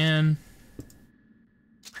again.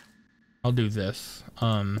 I'll do this.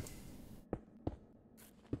 I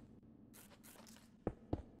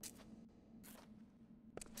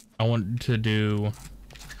want to do...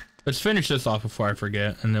 Let's finish this off before I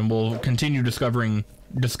forget, and then we'll continue discover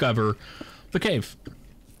the cave.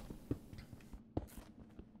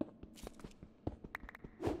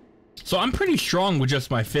 So I'm pretty strong with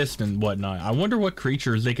just my fist and whatnot. I wonder what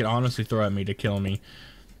creatures they could honestly throw at me to kill me.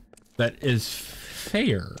 That is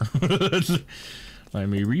fair. Let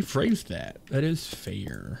me rephrase that. That is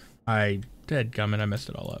fair. Dadgummit, I messed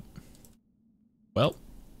it all up. Well,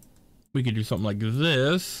 we could do something like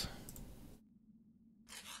this.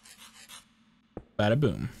 Bada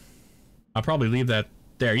boom. I'll probably leave that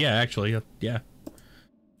there. Yeah, actually, yeah.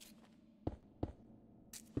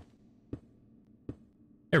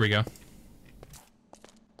 There we go.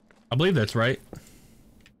 I believe that's right.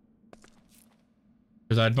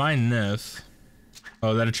 Because I'd mine this.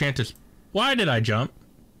 Oh, that enchantress. Why did I jump?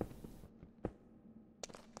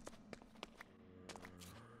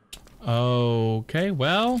 Okay,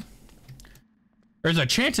 well. There's a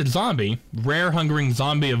enchanted zombie. Rare hungering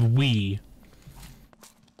zombie of we.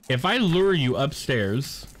 If I lure you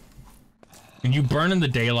upstairs and you burn in the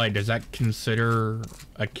daylight, does that consider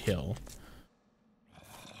a kill?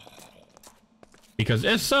 Because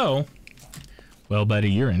if so, well,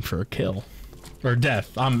 buddy, you're in for a kill. Or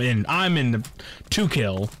death. I'm in the to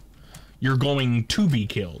kill. You're going to be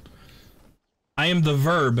killed. I am the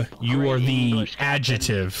verb. You are the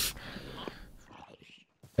adjective.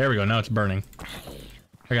 There we go. Now it's burning.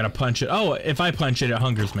 I gotta punch it. Oh, if I punch it, it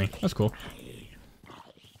hungers me. That's cool.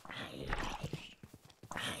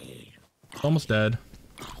 Almost dead.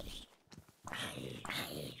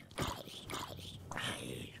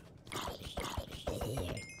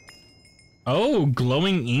 Oh,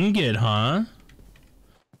 glowing ingot, huh?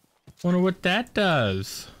 Wonder what that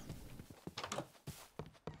does.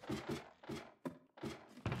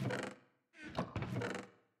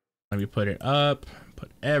 Let me put it up.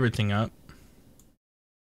 Put everything up.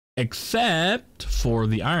 Except for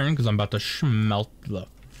the iron, because I'm about to smelt the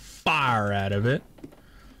fire out of it.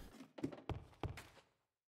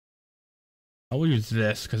 I will use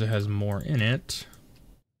this because it has more in it.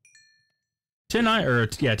 10 iron, or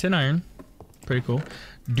yeah, 10 iron. Pretty cool.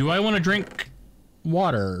 Do I want to drink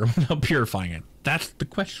water without purifying it? That's the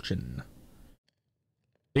question.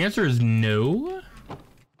 The answer is no.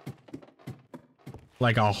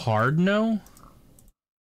 Like a hard no.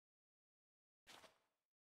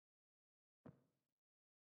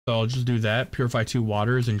 So I'll just do that. Purify 2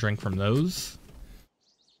 waters and drink from those.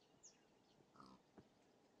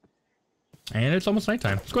 And it's almost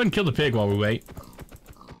nighttime. Let's go ahead and kill the pig while we wait.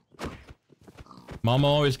 Mama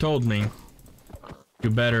always told me, you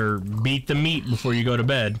better beat the meat before you go to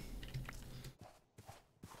bed.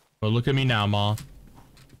 Well, look at me now, Ma.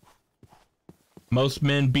 Most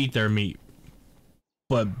men beat their meat,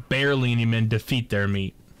 but barely any men defeat their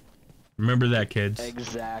meat. Remember that, kids.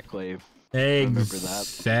 Exactly.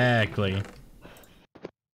 Exactly.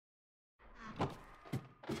 Give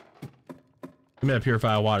me that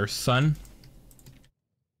purified water, son.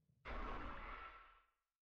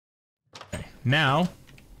 Okay, now,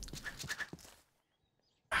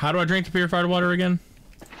 how do I drink the purified water again?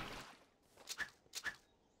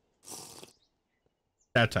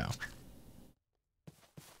 That's how.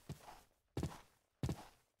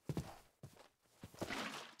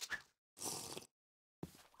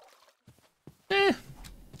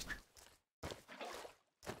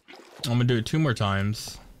 I'm gonna do it 2 more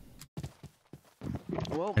times.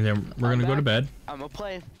 Well, and then we're gonna go to bed. I'm gonna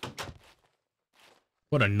play.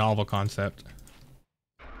 What a novel concept.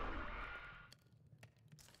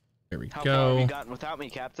 There we How go. far have you gotten without me,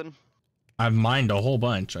 Captain? I've mined a whole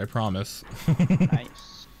bunch, I promise.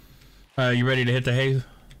 Nice. You ready to hit the hay?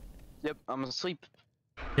 Yep, I'm asleep.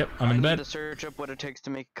 Yep, I'm in bed. I need to search up what it takes to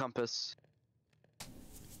make a compass.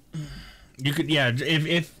 You could, yeah,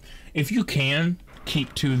 if you can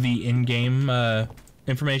keep to the in-game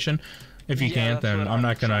information. If you can't, then I'm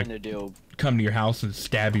not gonna come to your house and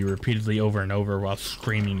stab you repeatedly over and over while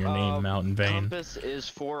screaming your name out in vain. Compass is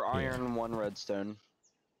 4 iron, 1 redstone.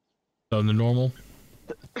 So the normal?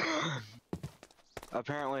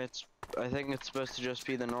 Apparently I think it's supposed to just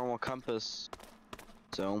be the normal compass.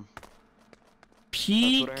 So.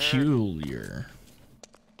 Peculiar.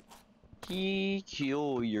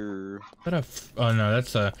 Peculiar. Oh no,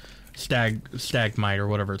 that's a stagmite or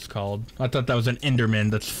whatever it's called. I thought that was an Enderman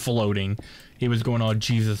that's floating. He was going all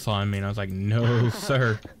Jesus on me, and I was like, no,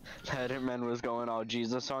 sir. That Enderman was going all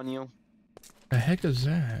Jesus on you? The heck is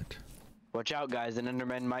that? Watch out, guys. An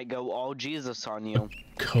Enderman might go all Jesus on you.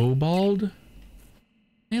 A kobold?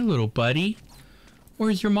 Hey, little buddy.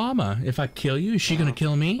 Where's your mama? If I kill you, is she gonna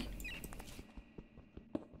kill me?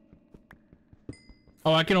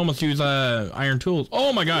 Oh, I can almost use iron tools.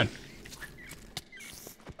 Oh my god.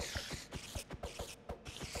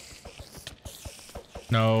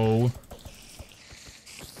 No.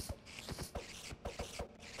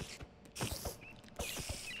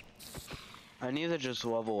 I need to just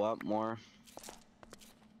level up more.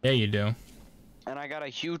 Yeah, you do. And I got a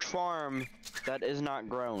huge farm that is not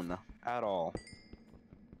grown at all.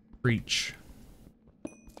 Preach.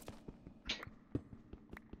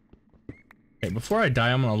 Okay, before I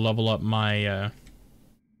die, I'm gonna level up my,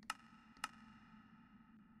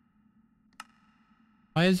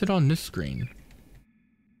 Why is it on this screen?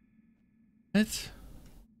 What?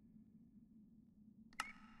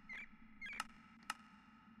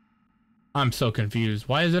 I'm so confused.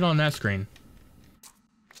 Why is it on that screen?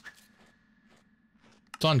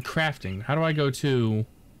 It's on crafting. How do I go to...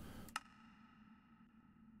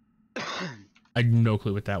 I had no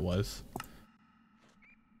clue what that was.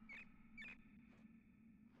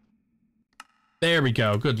 There we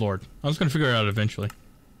go. Good lord. I was gonna figure it out eventually.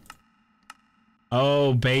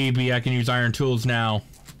 Oh, baby. I can use iron tools now.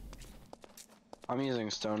 I'm using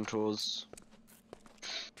stone tools.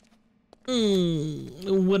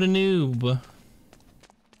 What a noob.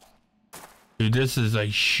 Dude, this is a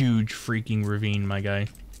huge freaking ravine, my guy.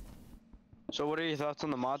 So what are your thoughts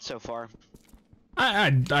on the mod so far?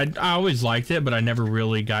 I always liked it, but I never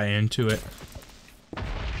really got into it.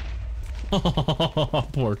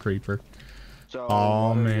 Poor creeper. So oh,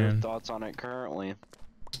 what are your man. thoughts on it currently?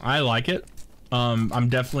 I like it. I'm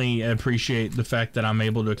definitely appreciate the fact that I'm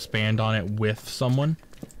able to expand on it with someone.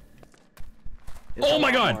 It's oh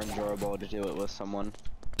my god! More enjoyable to do it with someone.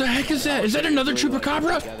 The heck is that? Is that another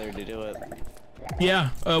chupacabra? Together to do it. Yeah,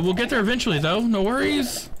 we'll get there eventually though. No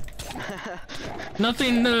worries.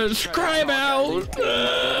 Nothing to cry about.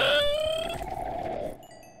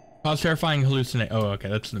 Cause terrifying hallucinate. Oh, okay,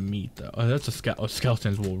 that's the meat though. Oh, that's a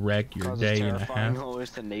skeletons will wreck your day and a half.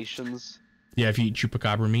 Hallucinations. Yeah, if you eat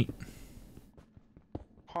chupacabra meat.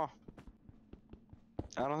 Huh.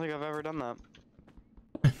 I don't think I've ever done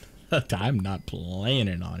that. I'm not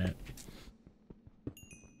planning on it.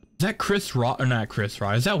 Is that Chris Rock or not Chris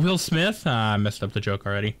Rock? Is that Will Smith? I messed up the joke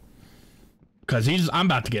already. Cause I'm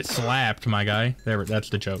about to get slapped, my guy. There,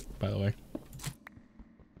 that's the joke, by the way.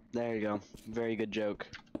 There you go. Very good joke.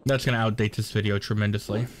 That's gonna outdate this video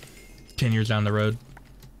tremendously. 10 years down the road.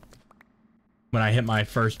 When I hit my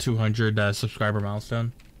first 200 subscriber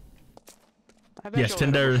milestone. I bet yes,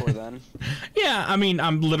 Tinder. Then. Yeah, I mean,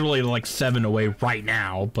 I'm literally like 7 away right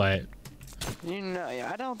now, but. You know,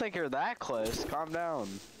 I don't think you're that close. Calm down.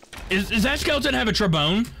 Is that skeleton have a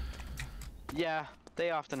trombone? Yeah,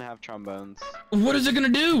 they often have trombones. What is it gonna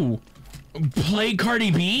do? Play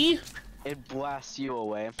Cardi B? It blasts you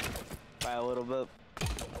away by a little bit.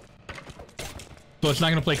 So it's not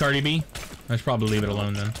gonna play Cardi B? I should probably leave it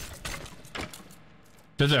alone then.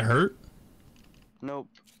 Does it hurt? Nope.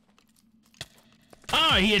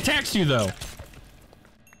 Ah, he attacks you though.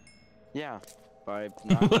 Yeah, by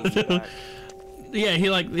knocking you back. Yeah,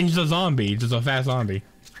 he's a zombie, just a fast zombie.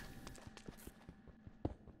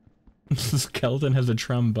 This skeleton has a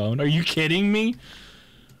trombone. Are you kidding me?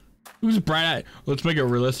 Who's bright? Let's make it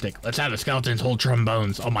realistic. Let's have the skeletons hold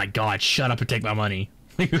trombones. Oh my god, shut up and take my money.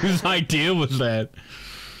 Whose idea was that?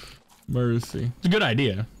 Mercy. It's a good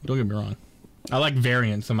idea. Don't get me wrong. I like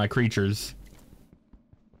variants in my creatures.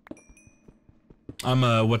 I'm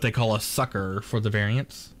what they call a sucker for the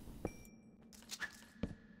variants.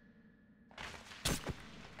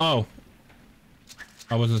 Oh.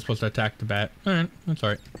 I wasn't supposed to attack the bat. Alright, that's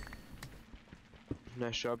alright.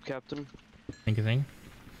 Nice job, Captain. Thank you, thing.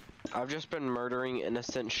 I've just been murdering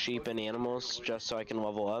innocent sheep and animals just so I can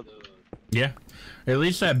level up. Yeah. At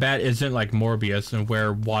least that bat isn't like Morbius and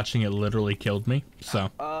where watching it literally killed me, so.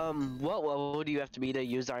 What level do you have to be to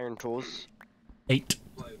use iron tools? 8.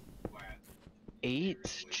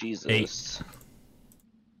 8? Jesus.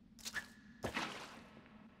 8.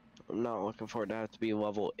 I'm not looking forward to have to be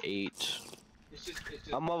level 8.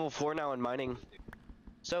 I'm level 4 now in mining.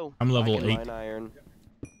 So, I'm level I can 8. mine iron.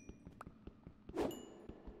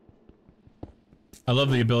 I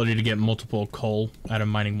love the ability to get multiple coal out of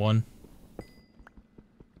mining 1.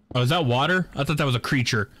 Oh, is that water? I thought that was a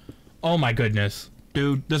creature. Oh my goodness.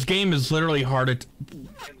 Dude, this game is literally hard to...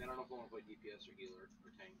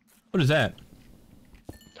 What is that?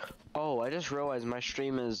 Oh, I just realized my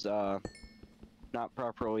stream is, not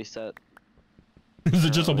properly set. Is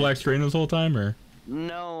it just a black screen this whole time, or?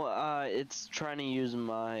 No, it's trying to use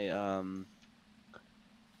my,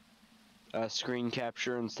 screen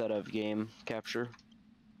capture instead of game capture.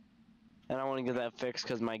 And I want to get that fixed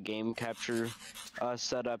because my game capture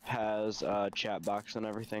setup has chat box and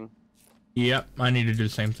everything. Yep, I need to do the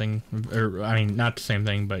same thing. Or, I mean, not the same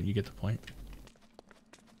thing, but you get the point.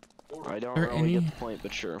 I don't really get the point,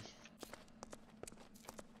 but sure. What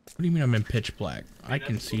do you mean I'm in pitch black? I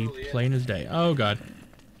can see plain as day. Oh god.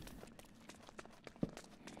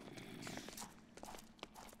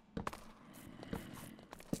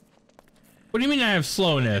 What do you mean I have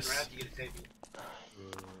slowness?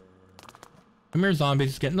 Come here,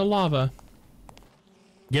 zombies. Get in the lava.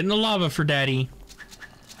 Get in the lava for daddy.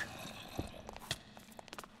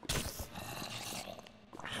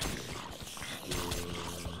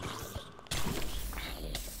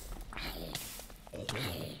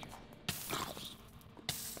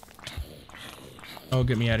 Oh,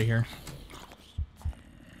 get me out of here.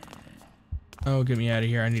 Oh, get me out of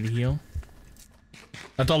here. I need to heal.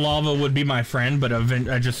 I thought lava would be my friend, but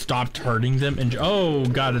I just stopped hurting them. And oh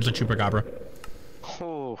god, it's a chupacabra.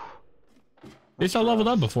 Oh. At least I leveled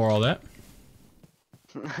up before all that.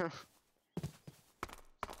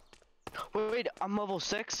 Wait, I'm level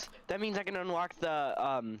 6? That means I can unlock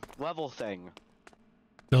the level thing.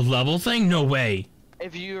 The level thing? No way.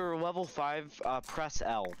 If you're level 5, press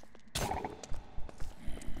L.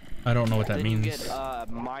 I don't know what that then means. You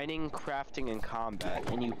get mining, crafting, and combat,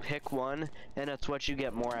 and you pick one, and it's what you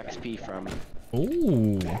get more XP from.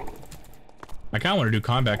 Ooh. I kind of want to do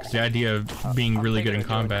combat because the idea of being really good in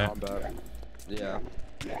combat. Yeah.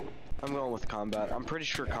 I'm going with combat. I'm pretty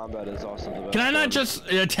sure combat is also the best. Can I not just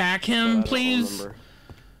attack him, please?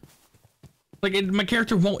 Like, my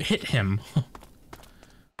character won't hit him.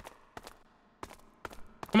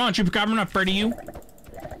 Come on, Chupacabra, I'm not afraid of you.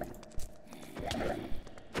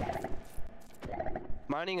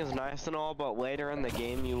 mining is nice and all, but later in the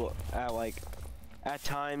game, you at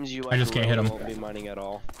times you I just can't hit him. Won't be mining at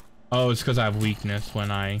all. Oh, it's because I have weakness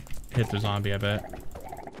when I hit the zombie, I bet.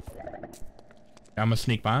 I'm gonna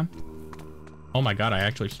sneak by him. Oh my god, I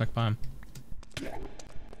actually snuck by him. I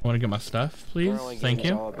want to get my stuff, please. Thank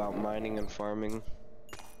you. It's all about mining and farming.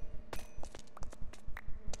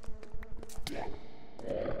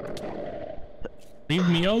 Leave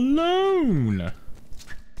me alone.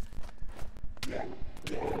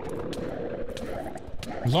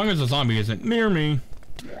 As long as the zombie isn't near me.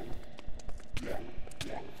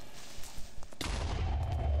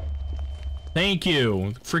 Thank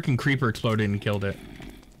you. Freaking creeper exploded and killed it.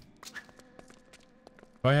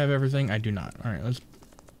 Do I have everything? I do not. All right, let's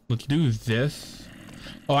do this.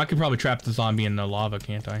 Oh, I could probably trap the zombie in the lava,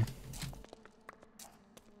 can't I?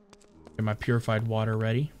 Get my purified water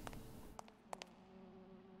ready.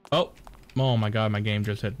 Oh my god, my game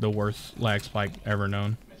just hit the worst lag spike ever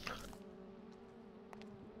known.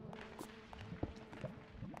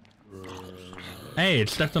 Hey, it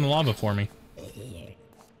stepped in the lava for me.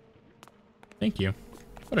 Thank you.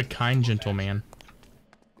 What a kind gentleman.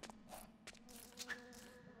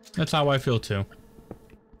 That's how I feel too.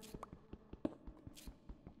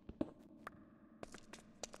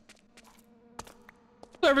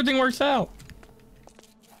 Everything works out.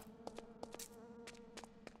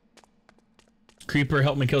 Creeper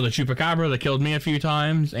helped me kill the chupacabra that killed me a few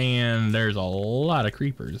times, and there's a lot of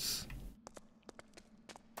creepers.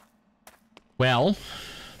 Well,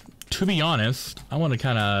 to be honest, I want to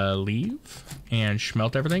kind of leave and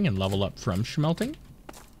smelt everything and level up from smelting.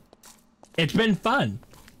 It's been fun,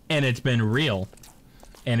 and it's been real,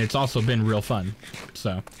 and it's also been real fun,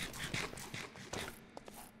 so.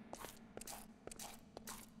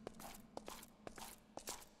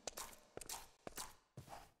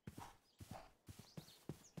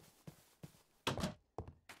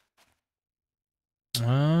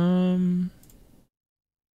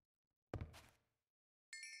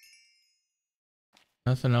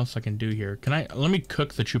 Nothing else I can do here. Let me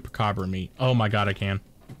cook the chupacabra meat. Oh my god, I can.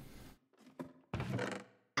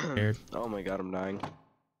 Scared. Oh my god, I'm dying.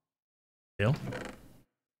 Still?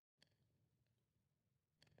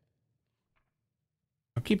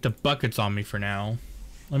 I'll keep the buckets on me for now.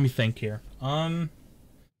 Let me think here.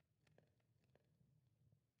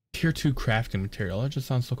 Tier 2 crafting material. That just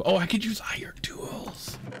sounds so cool. Oh, I could use iron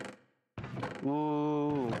tools.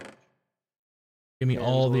 Ooh. Give me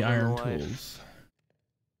all the iron tools.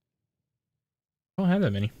 I don't have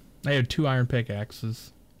that many. I have 2 iron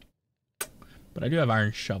pickaxes. But I do have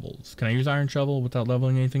iron shovels. Can I use iron shovel without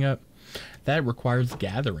leveling anything up? That requires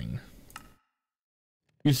gathering.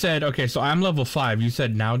 You said, okay, so I'm level 5. You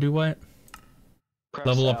said now do what? Press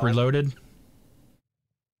level up L. reloaded?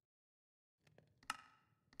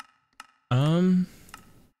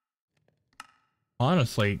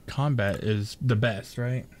 Honestly, combat is the best,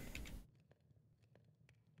 right?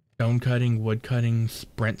 Stone cutting, wood cutting,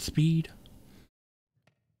 sprint speed.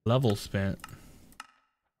 Level spent.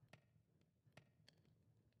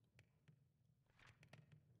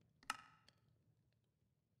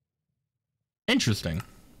 Interesting.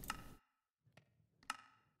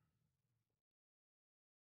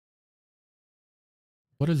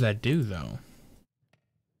 What does that do, though?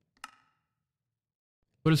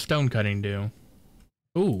 What does stone cutting do?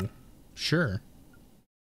 Ooh, sure.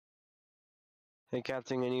 Hey,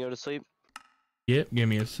 Captain, can you go to sleep? Yep, give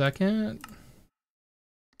me a second.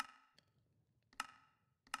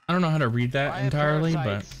 I don't know how to read that entirely,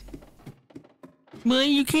 but... Well,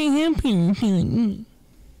 you can't help him.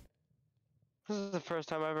 This is the first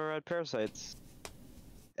time I've ever read parasites.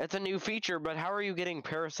 It's a new feature, but how are you getting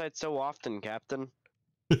parasites so often, Captain?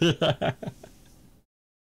 A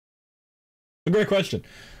great question.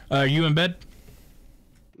 Are you in bed?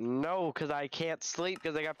 No, because I can't sleep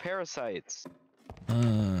because I got parasites.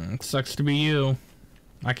 Sucks to be you.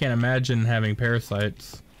 I can't imagine having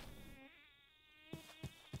parasites.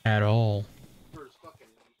 At all. For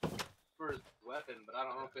his weapon, but I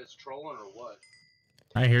don't know if it's trolling or what.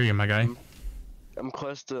 I hear you, my guy. I'm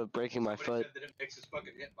close to breaking my foot. That it makes his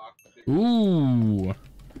fucking hitbox. Ooh.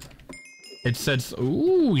 It says,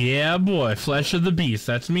 ooh, yeah, boy, flesh of the beast.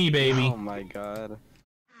 That's me, baby. Oh my god.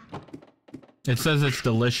 It says it's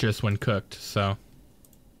delicious when cooked, so.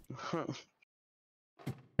 Can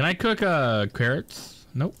I cook carrots?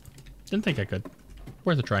 Nope. Didn't think I could.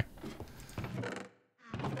 Worth a try.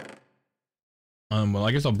 Well,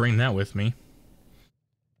 I guess I'll bring that with me.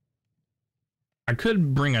 I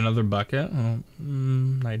could bring another bucket.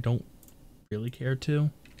 I don't really care to.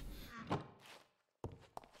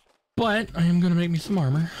 But I am gonna make me some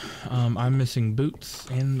armor. I'm missing boots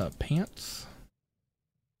and the pants.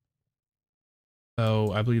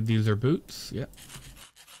 So I believe these are boots. Yeah.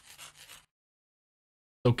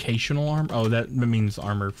 Locational armor. Oh, that means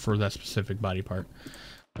armor for that specific body part,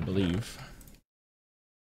 I believe.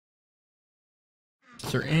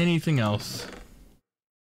 Is there anything else?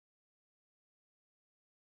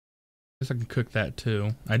 Guess I can cook that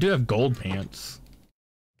too. I do have gold pants.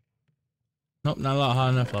 Nope, not a lot high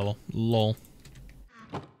enough level. Lol.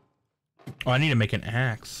 Oh, I need to make an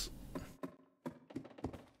axe.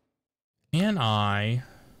 Can I?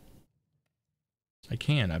 I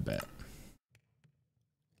can, I bet.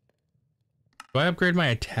 Do I upgrade my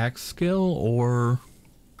attack skill or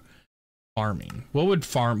farming? What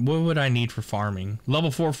would I need for farming? Level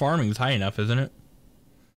 4 farming is high enough, isn't it?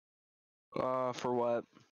 For what?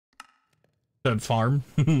 To farm?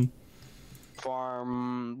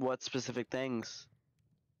 Farm what specific things?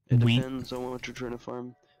 It Wheat. depends on what you're trying to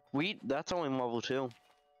farm. Wheat, that's only level 2.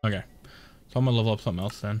 Okay. So I'm gonna level up something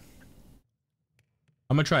else then.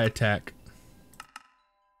 I'm gonna try attack.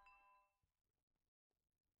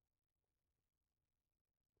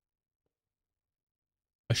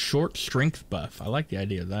 A short strength buff. I like the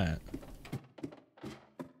idea of that.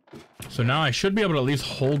 So now I should be able to at least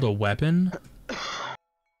hold a weapon.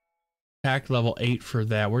 Attack level 8 for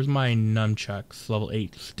that. Where's my nunchucks? Level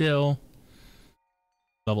 8 still.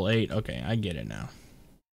 Level 8. Okay, I get it now.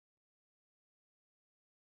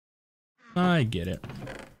 I get it. Go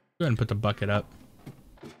ahead and put the bucket up.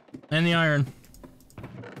 And the iron.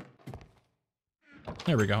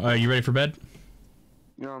 There we go. You ready for bed?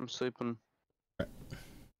 Yeah, I'm sleeping.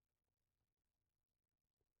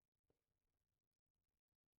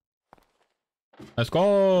 Let's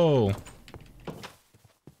go.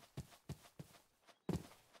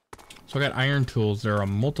 So I got iron tools. They're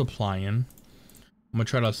multiplying. I'm gonna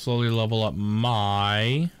try to slowly level up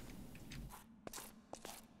my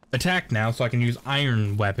attack now so I can use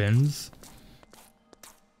iron weapons.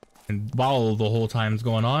 And while the whole time's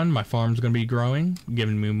going on, my farm's gonna be growing,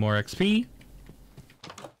 giving me more XP.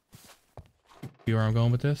 See where I'm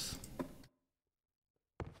going with this?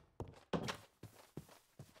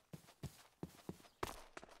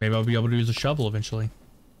 Maybe I'll be able to use a shovel eventually.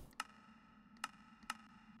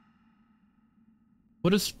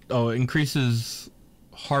 What is... Oh, it increases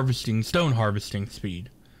stone harvesting speed.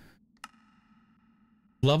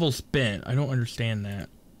 Level spent. I don't understand that.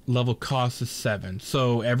 Level cost is 7.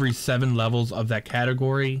 So every 7 levels of that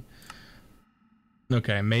category.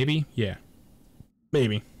 Okay, maybe? Yeah.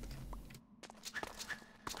 Maybe.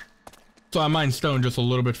 So I mine stone just a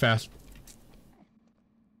little bit faster.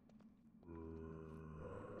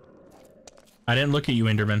 I didn't look at you,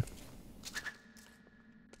 Enderman.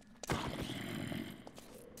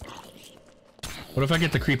 What if I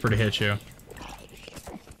get the creeper to hit you?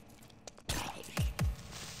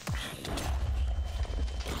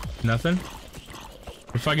 Nothing?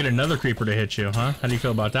 What if I get another creeper to hit you, huh? How do you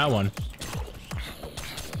feel about that one?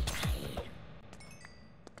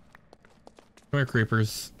 Come here,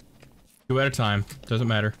 creepers. 2 at a time. Doesn't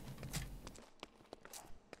matter.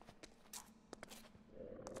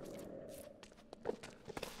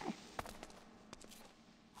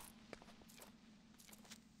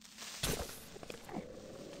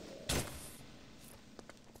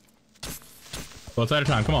 Both at a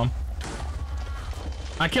time, come on.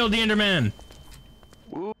 I killed the Enderman!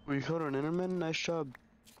 Ooh, you killed an Enderman? Nice job.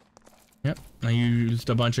 Yep, I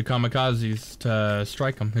used a bunch of kamikazes to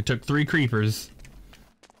strike them. It took 3 creepers.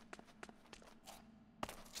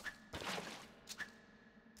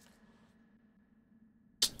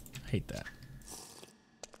 Hate that.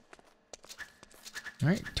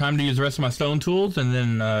 Alright, time to use the rest of my stone tools and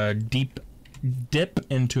then dip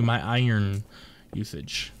into my iron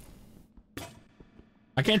usage.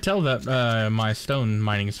 I can't tell that my stone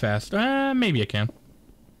mining is fast. Maybe I can.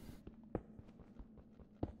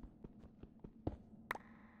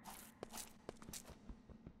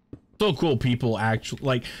 So cool people actually,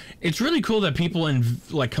 like, it's really cool that people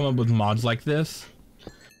come up with mods like this.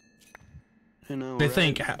 I know, They right?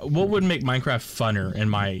 think, what would make Minecraft funner in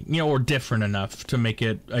my, or different enough to make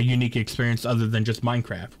it a unique experience other than just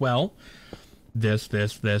Minecraft? Well, this,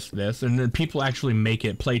 and then people actually make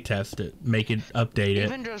it, play test it, make it, update it.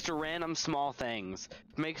 Even just random small things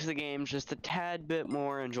makes the game just a tad bit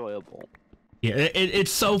more enjoyable. Yeah,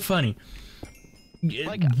 it's so funny.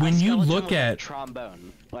 Like when you look with at a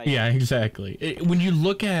trombone. Like, yeah, exactly. When you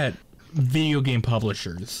look at video game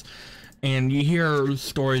publishers and you hear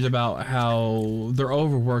stories about how they're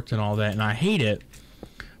overworked and all that, and I hate it,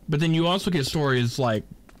 but then you also get stories like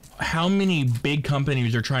how many big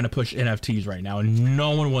companies are trying to push NFTs right now, and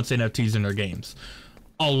no one wants NFTs in their games.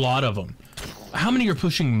 A lot of them. How many are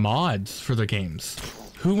pushing mods for their games?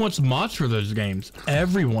 Who wants mods for those games?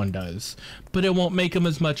 Everyone does, but it won't make them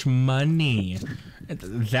as much money.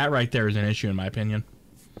 That right there is an issue in my opinion.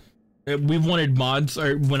 We've wanted mods,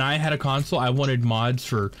 or when I had a console, I wanted mods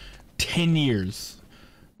for 10 years.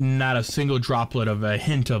 Not a single droplet of a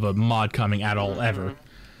hint of a mod coming at all, ever.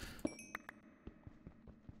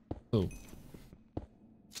 Oh.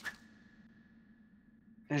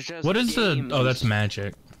 It's just What is the... games. Oh, that's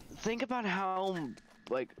magic. Think about how,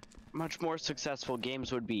 like, much more successful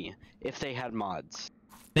games would be if they had mods.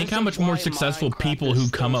 Think This how is much more why successful Minecraft people is who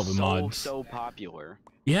still come up with mods. so popular.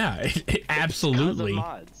 Yeah, absolutely. Because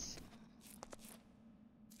of mods.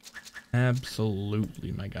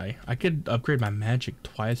 Absolutely, my guy. I could upgrade my magic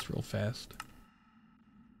twice real fast.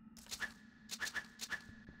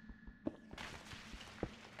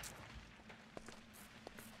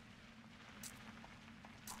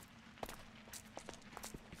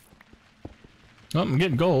 Oh, I'm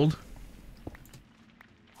getting gold.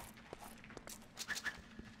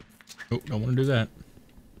 Oh, don't want to do that.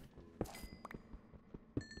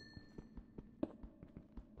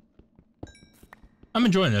 I'm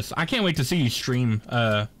enjoying this. I can't wait to see you stream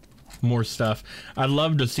more stuff. I'd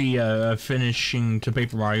love to see finishing to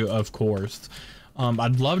Paper Mario, of course.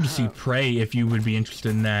 I'd love to see Prey if you would be interested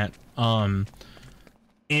in that. In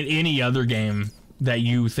any other game that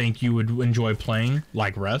you think you would enjoy playing,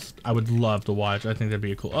 like Rust, I would love to watch. I think that'd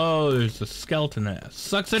be cool. Oh, there's a skeleton that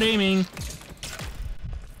sucks at aiming.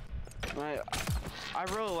 I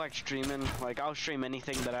really like streaming. Like, I'll stream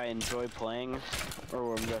anything that I enjoy playing,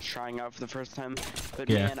 or I'm just trying out for the first time. But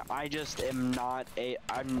yeah. Man, I just am not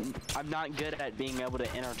I'm not good at being able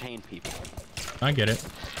to entertain people. I get it.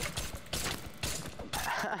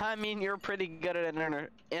 I mean, you're pretty good at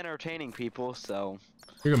entertaining people, so.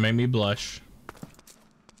 You're gonna make me blush.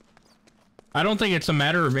 I don't think it's a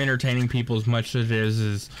matter of entertaining people as much as it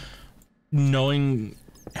is knowing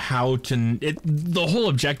how to. The whole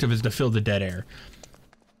objective is to fill the dead air.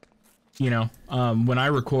 You know, when I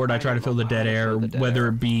record, I try to fill the dead air, whether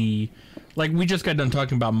it be, like, we just got done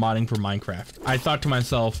talking about modding for Minecraft. I thought to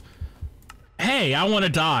myself, hey, I want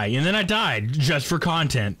to die, and then I died just for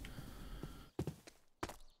content.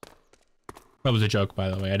 That was a joke, by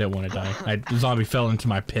the way. I didn't want to die. The zombie fell into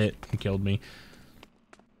my pit and killed me.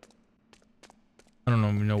 I don't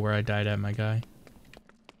even know where I died at, my guy.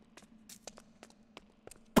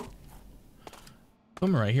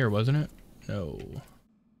 Somewhere right here, wasn't it? No.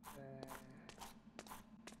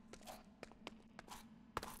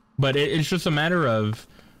 But it's just a matter of,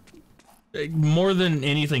 more than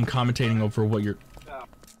anything, commentating over what you're...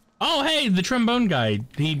 Oh, hey, the trombone guy.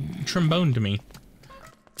 He tromboned me.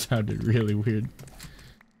 Sounded really weird.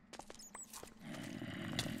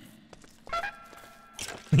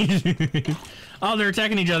 Oh, they're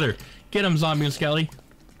attacking each other. Get him, zombie and skelly.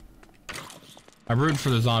 I rooted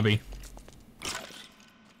for the zombie.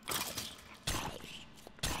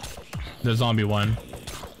 The zombie won.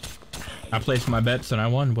 I placed my bets and I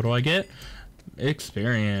won. What do I get?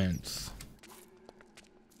 Experience.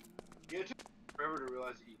 It took forever to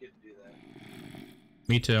realize that you get to do that.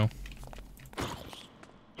 Me too.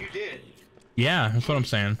 You did. Yeah, that's what I'm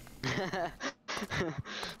saying.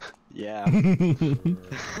 Yeah.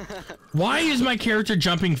 Why is my character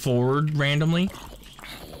jumping forward randomly?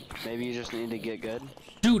 Maybe you just need to get good.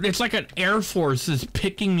 Dude, it's like an Air Force is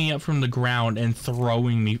picking me up from the ground and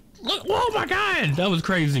throwing me. Look, oh my god, that was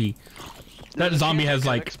crazy. That zombie has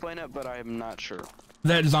like... explain it, but I'm not sure.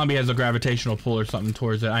 That zombie has a gravitational pull or something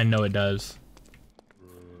towards it. I know it does.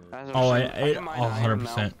 Oh,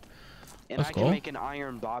 100%. And I can make an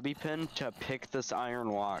iron bobby pin to pick this iron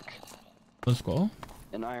lock. Let's go.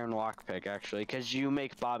 An iron lock pick, actually, because you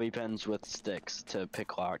make bobby pins with sticks to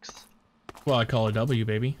pick locks. Well, I call it W,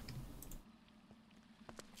 baby.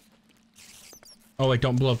 Oh, wait,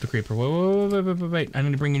 don't blow up the creeper. Wait. I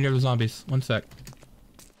need to bring you near the zombies. One sec.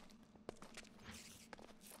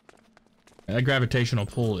 That gravitational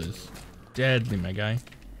pull is deadly, my guy.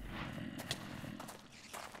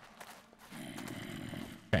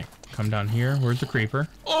 Okay, come down here. Where's the creeper?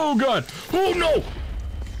 Oh, God! Oh, no!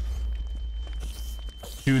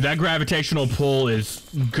 Dude, that gravitational pull is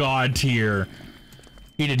god tier.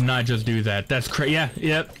 He did not just do that. That's crazy. Yeah,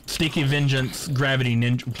 yep. Sticky Vengeance, Gravity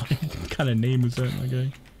Ninja. What kind of name is that, my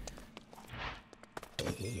guy?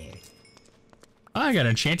 Oh, I got an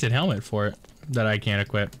enchanted helmet for it that I can't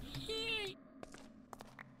equip.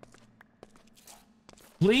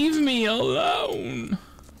 Leave me alone.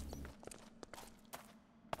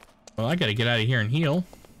 Well, I gotta get out of here and heal.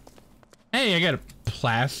 Hey, I got a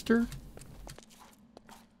plaster.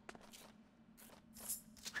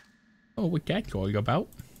 Oh, what that going about?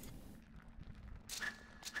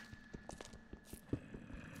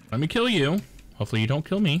 Let me kill you. Hopefully you don't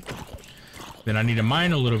kill me. Then I need to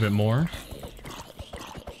mine a little bit more.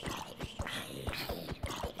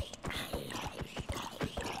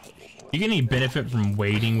 You get any benefit from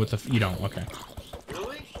waiting with the... You don't, okay.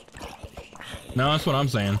 Really? No, that's what I'm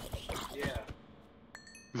saying. Yeah.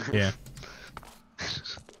 Yeah.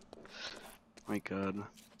 My God.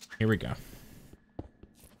 Here we go.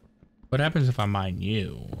 What happens if I mine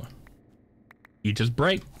you? You just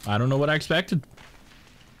break. I don't know what I expected.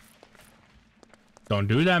 Don't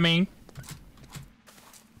do that, man.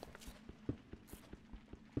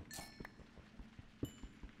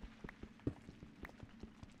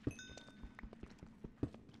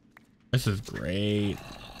 This is great.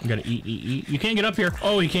 You gotta eat, eat, eat. You can't get up here.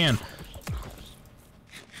 Oh, you can.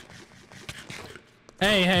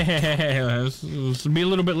 Hey, hey, hey, hey, hey. Let's be a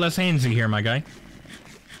little bit less handsy here, my guy.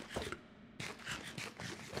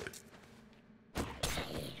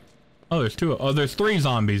 Oh, there's two. Oh, there's 3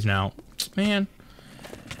 zombies now. Man,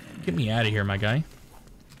 get me out of here, my guy.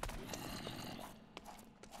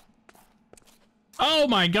 Oh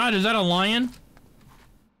my God, is that a lion?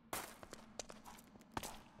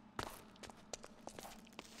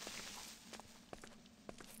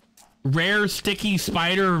 Rare sticky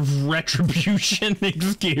spider of retribution.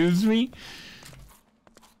 Excuse me.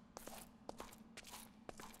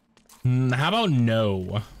 How about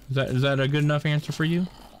no? Is that a good enough answer for you?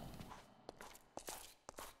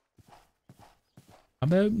 How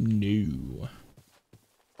about no?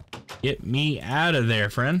 Get me out of there,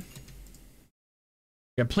 friend.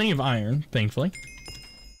 Got plenty of iron, thankfully.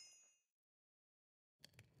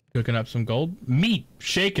 Cooking up some gold. Meat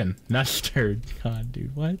shaken, not stirred. God,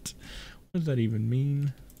 dude, what? What does that even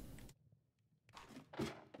mean?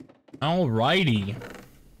 Alrighty.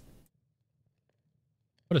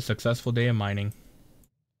 What a successful day of mining.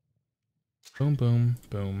 Boom, boom,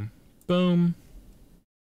 boom, boom.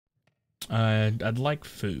 I'd like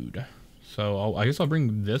food, so I guess I'll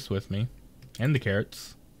bring this with me, and the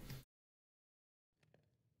carrots.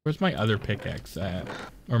 Where's my other pickaxe at?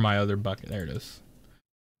 Or my other bucket? There it is.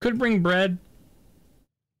 Could bring bread.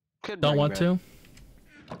 Don't want to.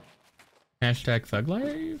 Hashtag thug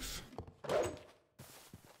life.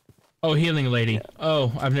 Oh, healing lady. Yeah.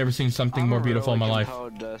 Oh, I've never seen something more beautiful in my life.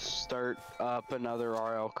 I'm to start up another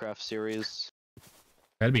RLCraft series.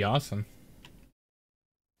 That'd be awesome.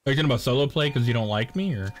 Are you talking about solo play because you don't like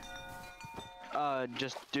me, or?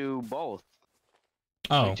 Just do both.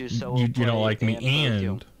 Oh, like you don't like me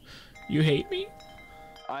and you hate me?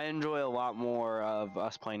 I enjoy a lot more of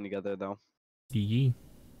us playing together, though. Yee.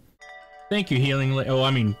 Thank you, healing. Oh, I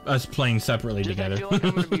mean, us playing separately together. I feel like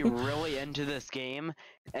I'm gonna be really into this game,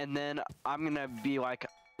 and then I'm gonna be like,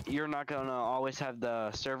 you're not gonna always have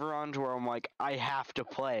the server on to where I'm like, I have to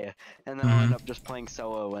play, and then I'll end up just playing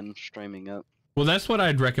solo and streaming it. Well, that's what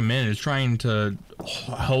I'd recommend, is trying to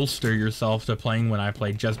holster yourself to playing when I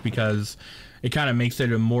play, just because it kind of makes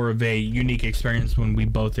it a more of a unique experience when we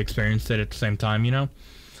both experience it at the same time, you know?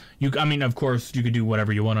 I mean, of course, you could do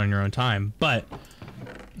whatever you want on your own time, but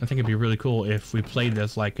I think it'd be really cool if we played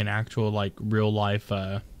this like an actual, like, real life,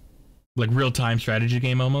 like real-time strategy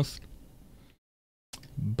game almost.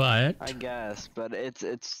 But I guess, but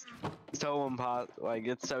it's so like,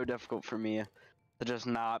 it's so difficult for me to just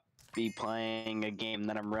not be playing a game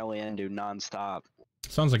that I'm really into non-stop.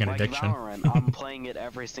 Sounds like an addiction. Valorant, I'm playing it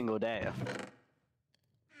every single day.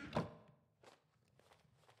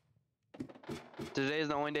 Today is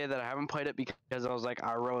the only day that I haven't played it because I was like,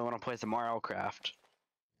 I really want to play some RLCraft.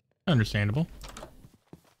 Understandable.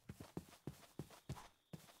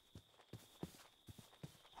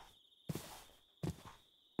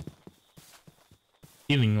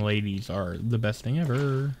 Healing ladies are the best thing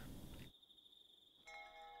ever.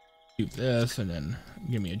 Do this and then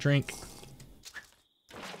give me a drink.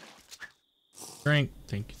 Drink.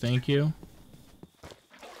 Thank you. Thank you.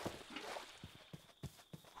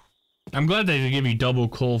 I'm glad they give you double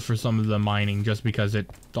coal for some of the mining, just because it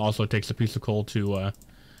also takes a piece of coal to,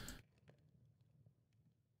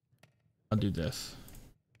 I'll do this.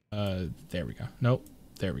 There we go. Nope.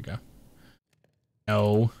 There we go.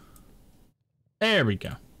 No. There we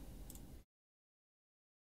go.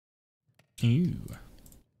 Ew.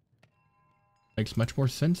 Makes much more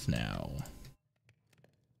sense now.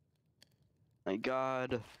 My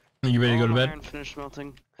God. Are you ready to go to bed? Iron finished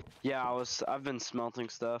smelting. Yeah, I've been smelting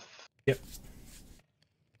stuff. Yep.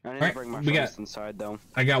 I need to bring my furnace inside though.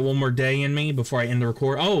 I got one more day in me before I end the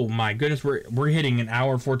record. Oh my goodness, we're hitting an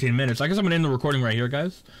hour 14 minutes. I guess I'm gonna end the recording right here,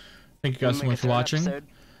 guys. Thank you guys so much for watching. Episode?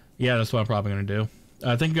 Yeah, that's what I'm probably gonna do.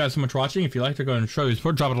 Thank you guys so much for watching. If you liked it, go ahead and show your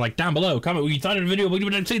support. Drop it a like down below. Comment what you thought of the video. What you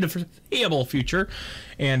would see in the foreseeable future.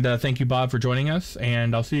 And thank you, Bob, for joining us.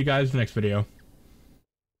 And I'll see you guys in the next video.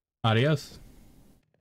 Adios.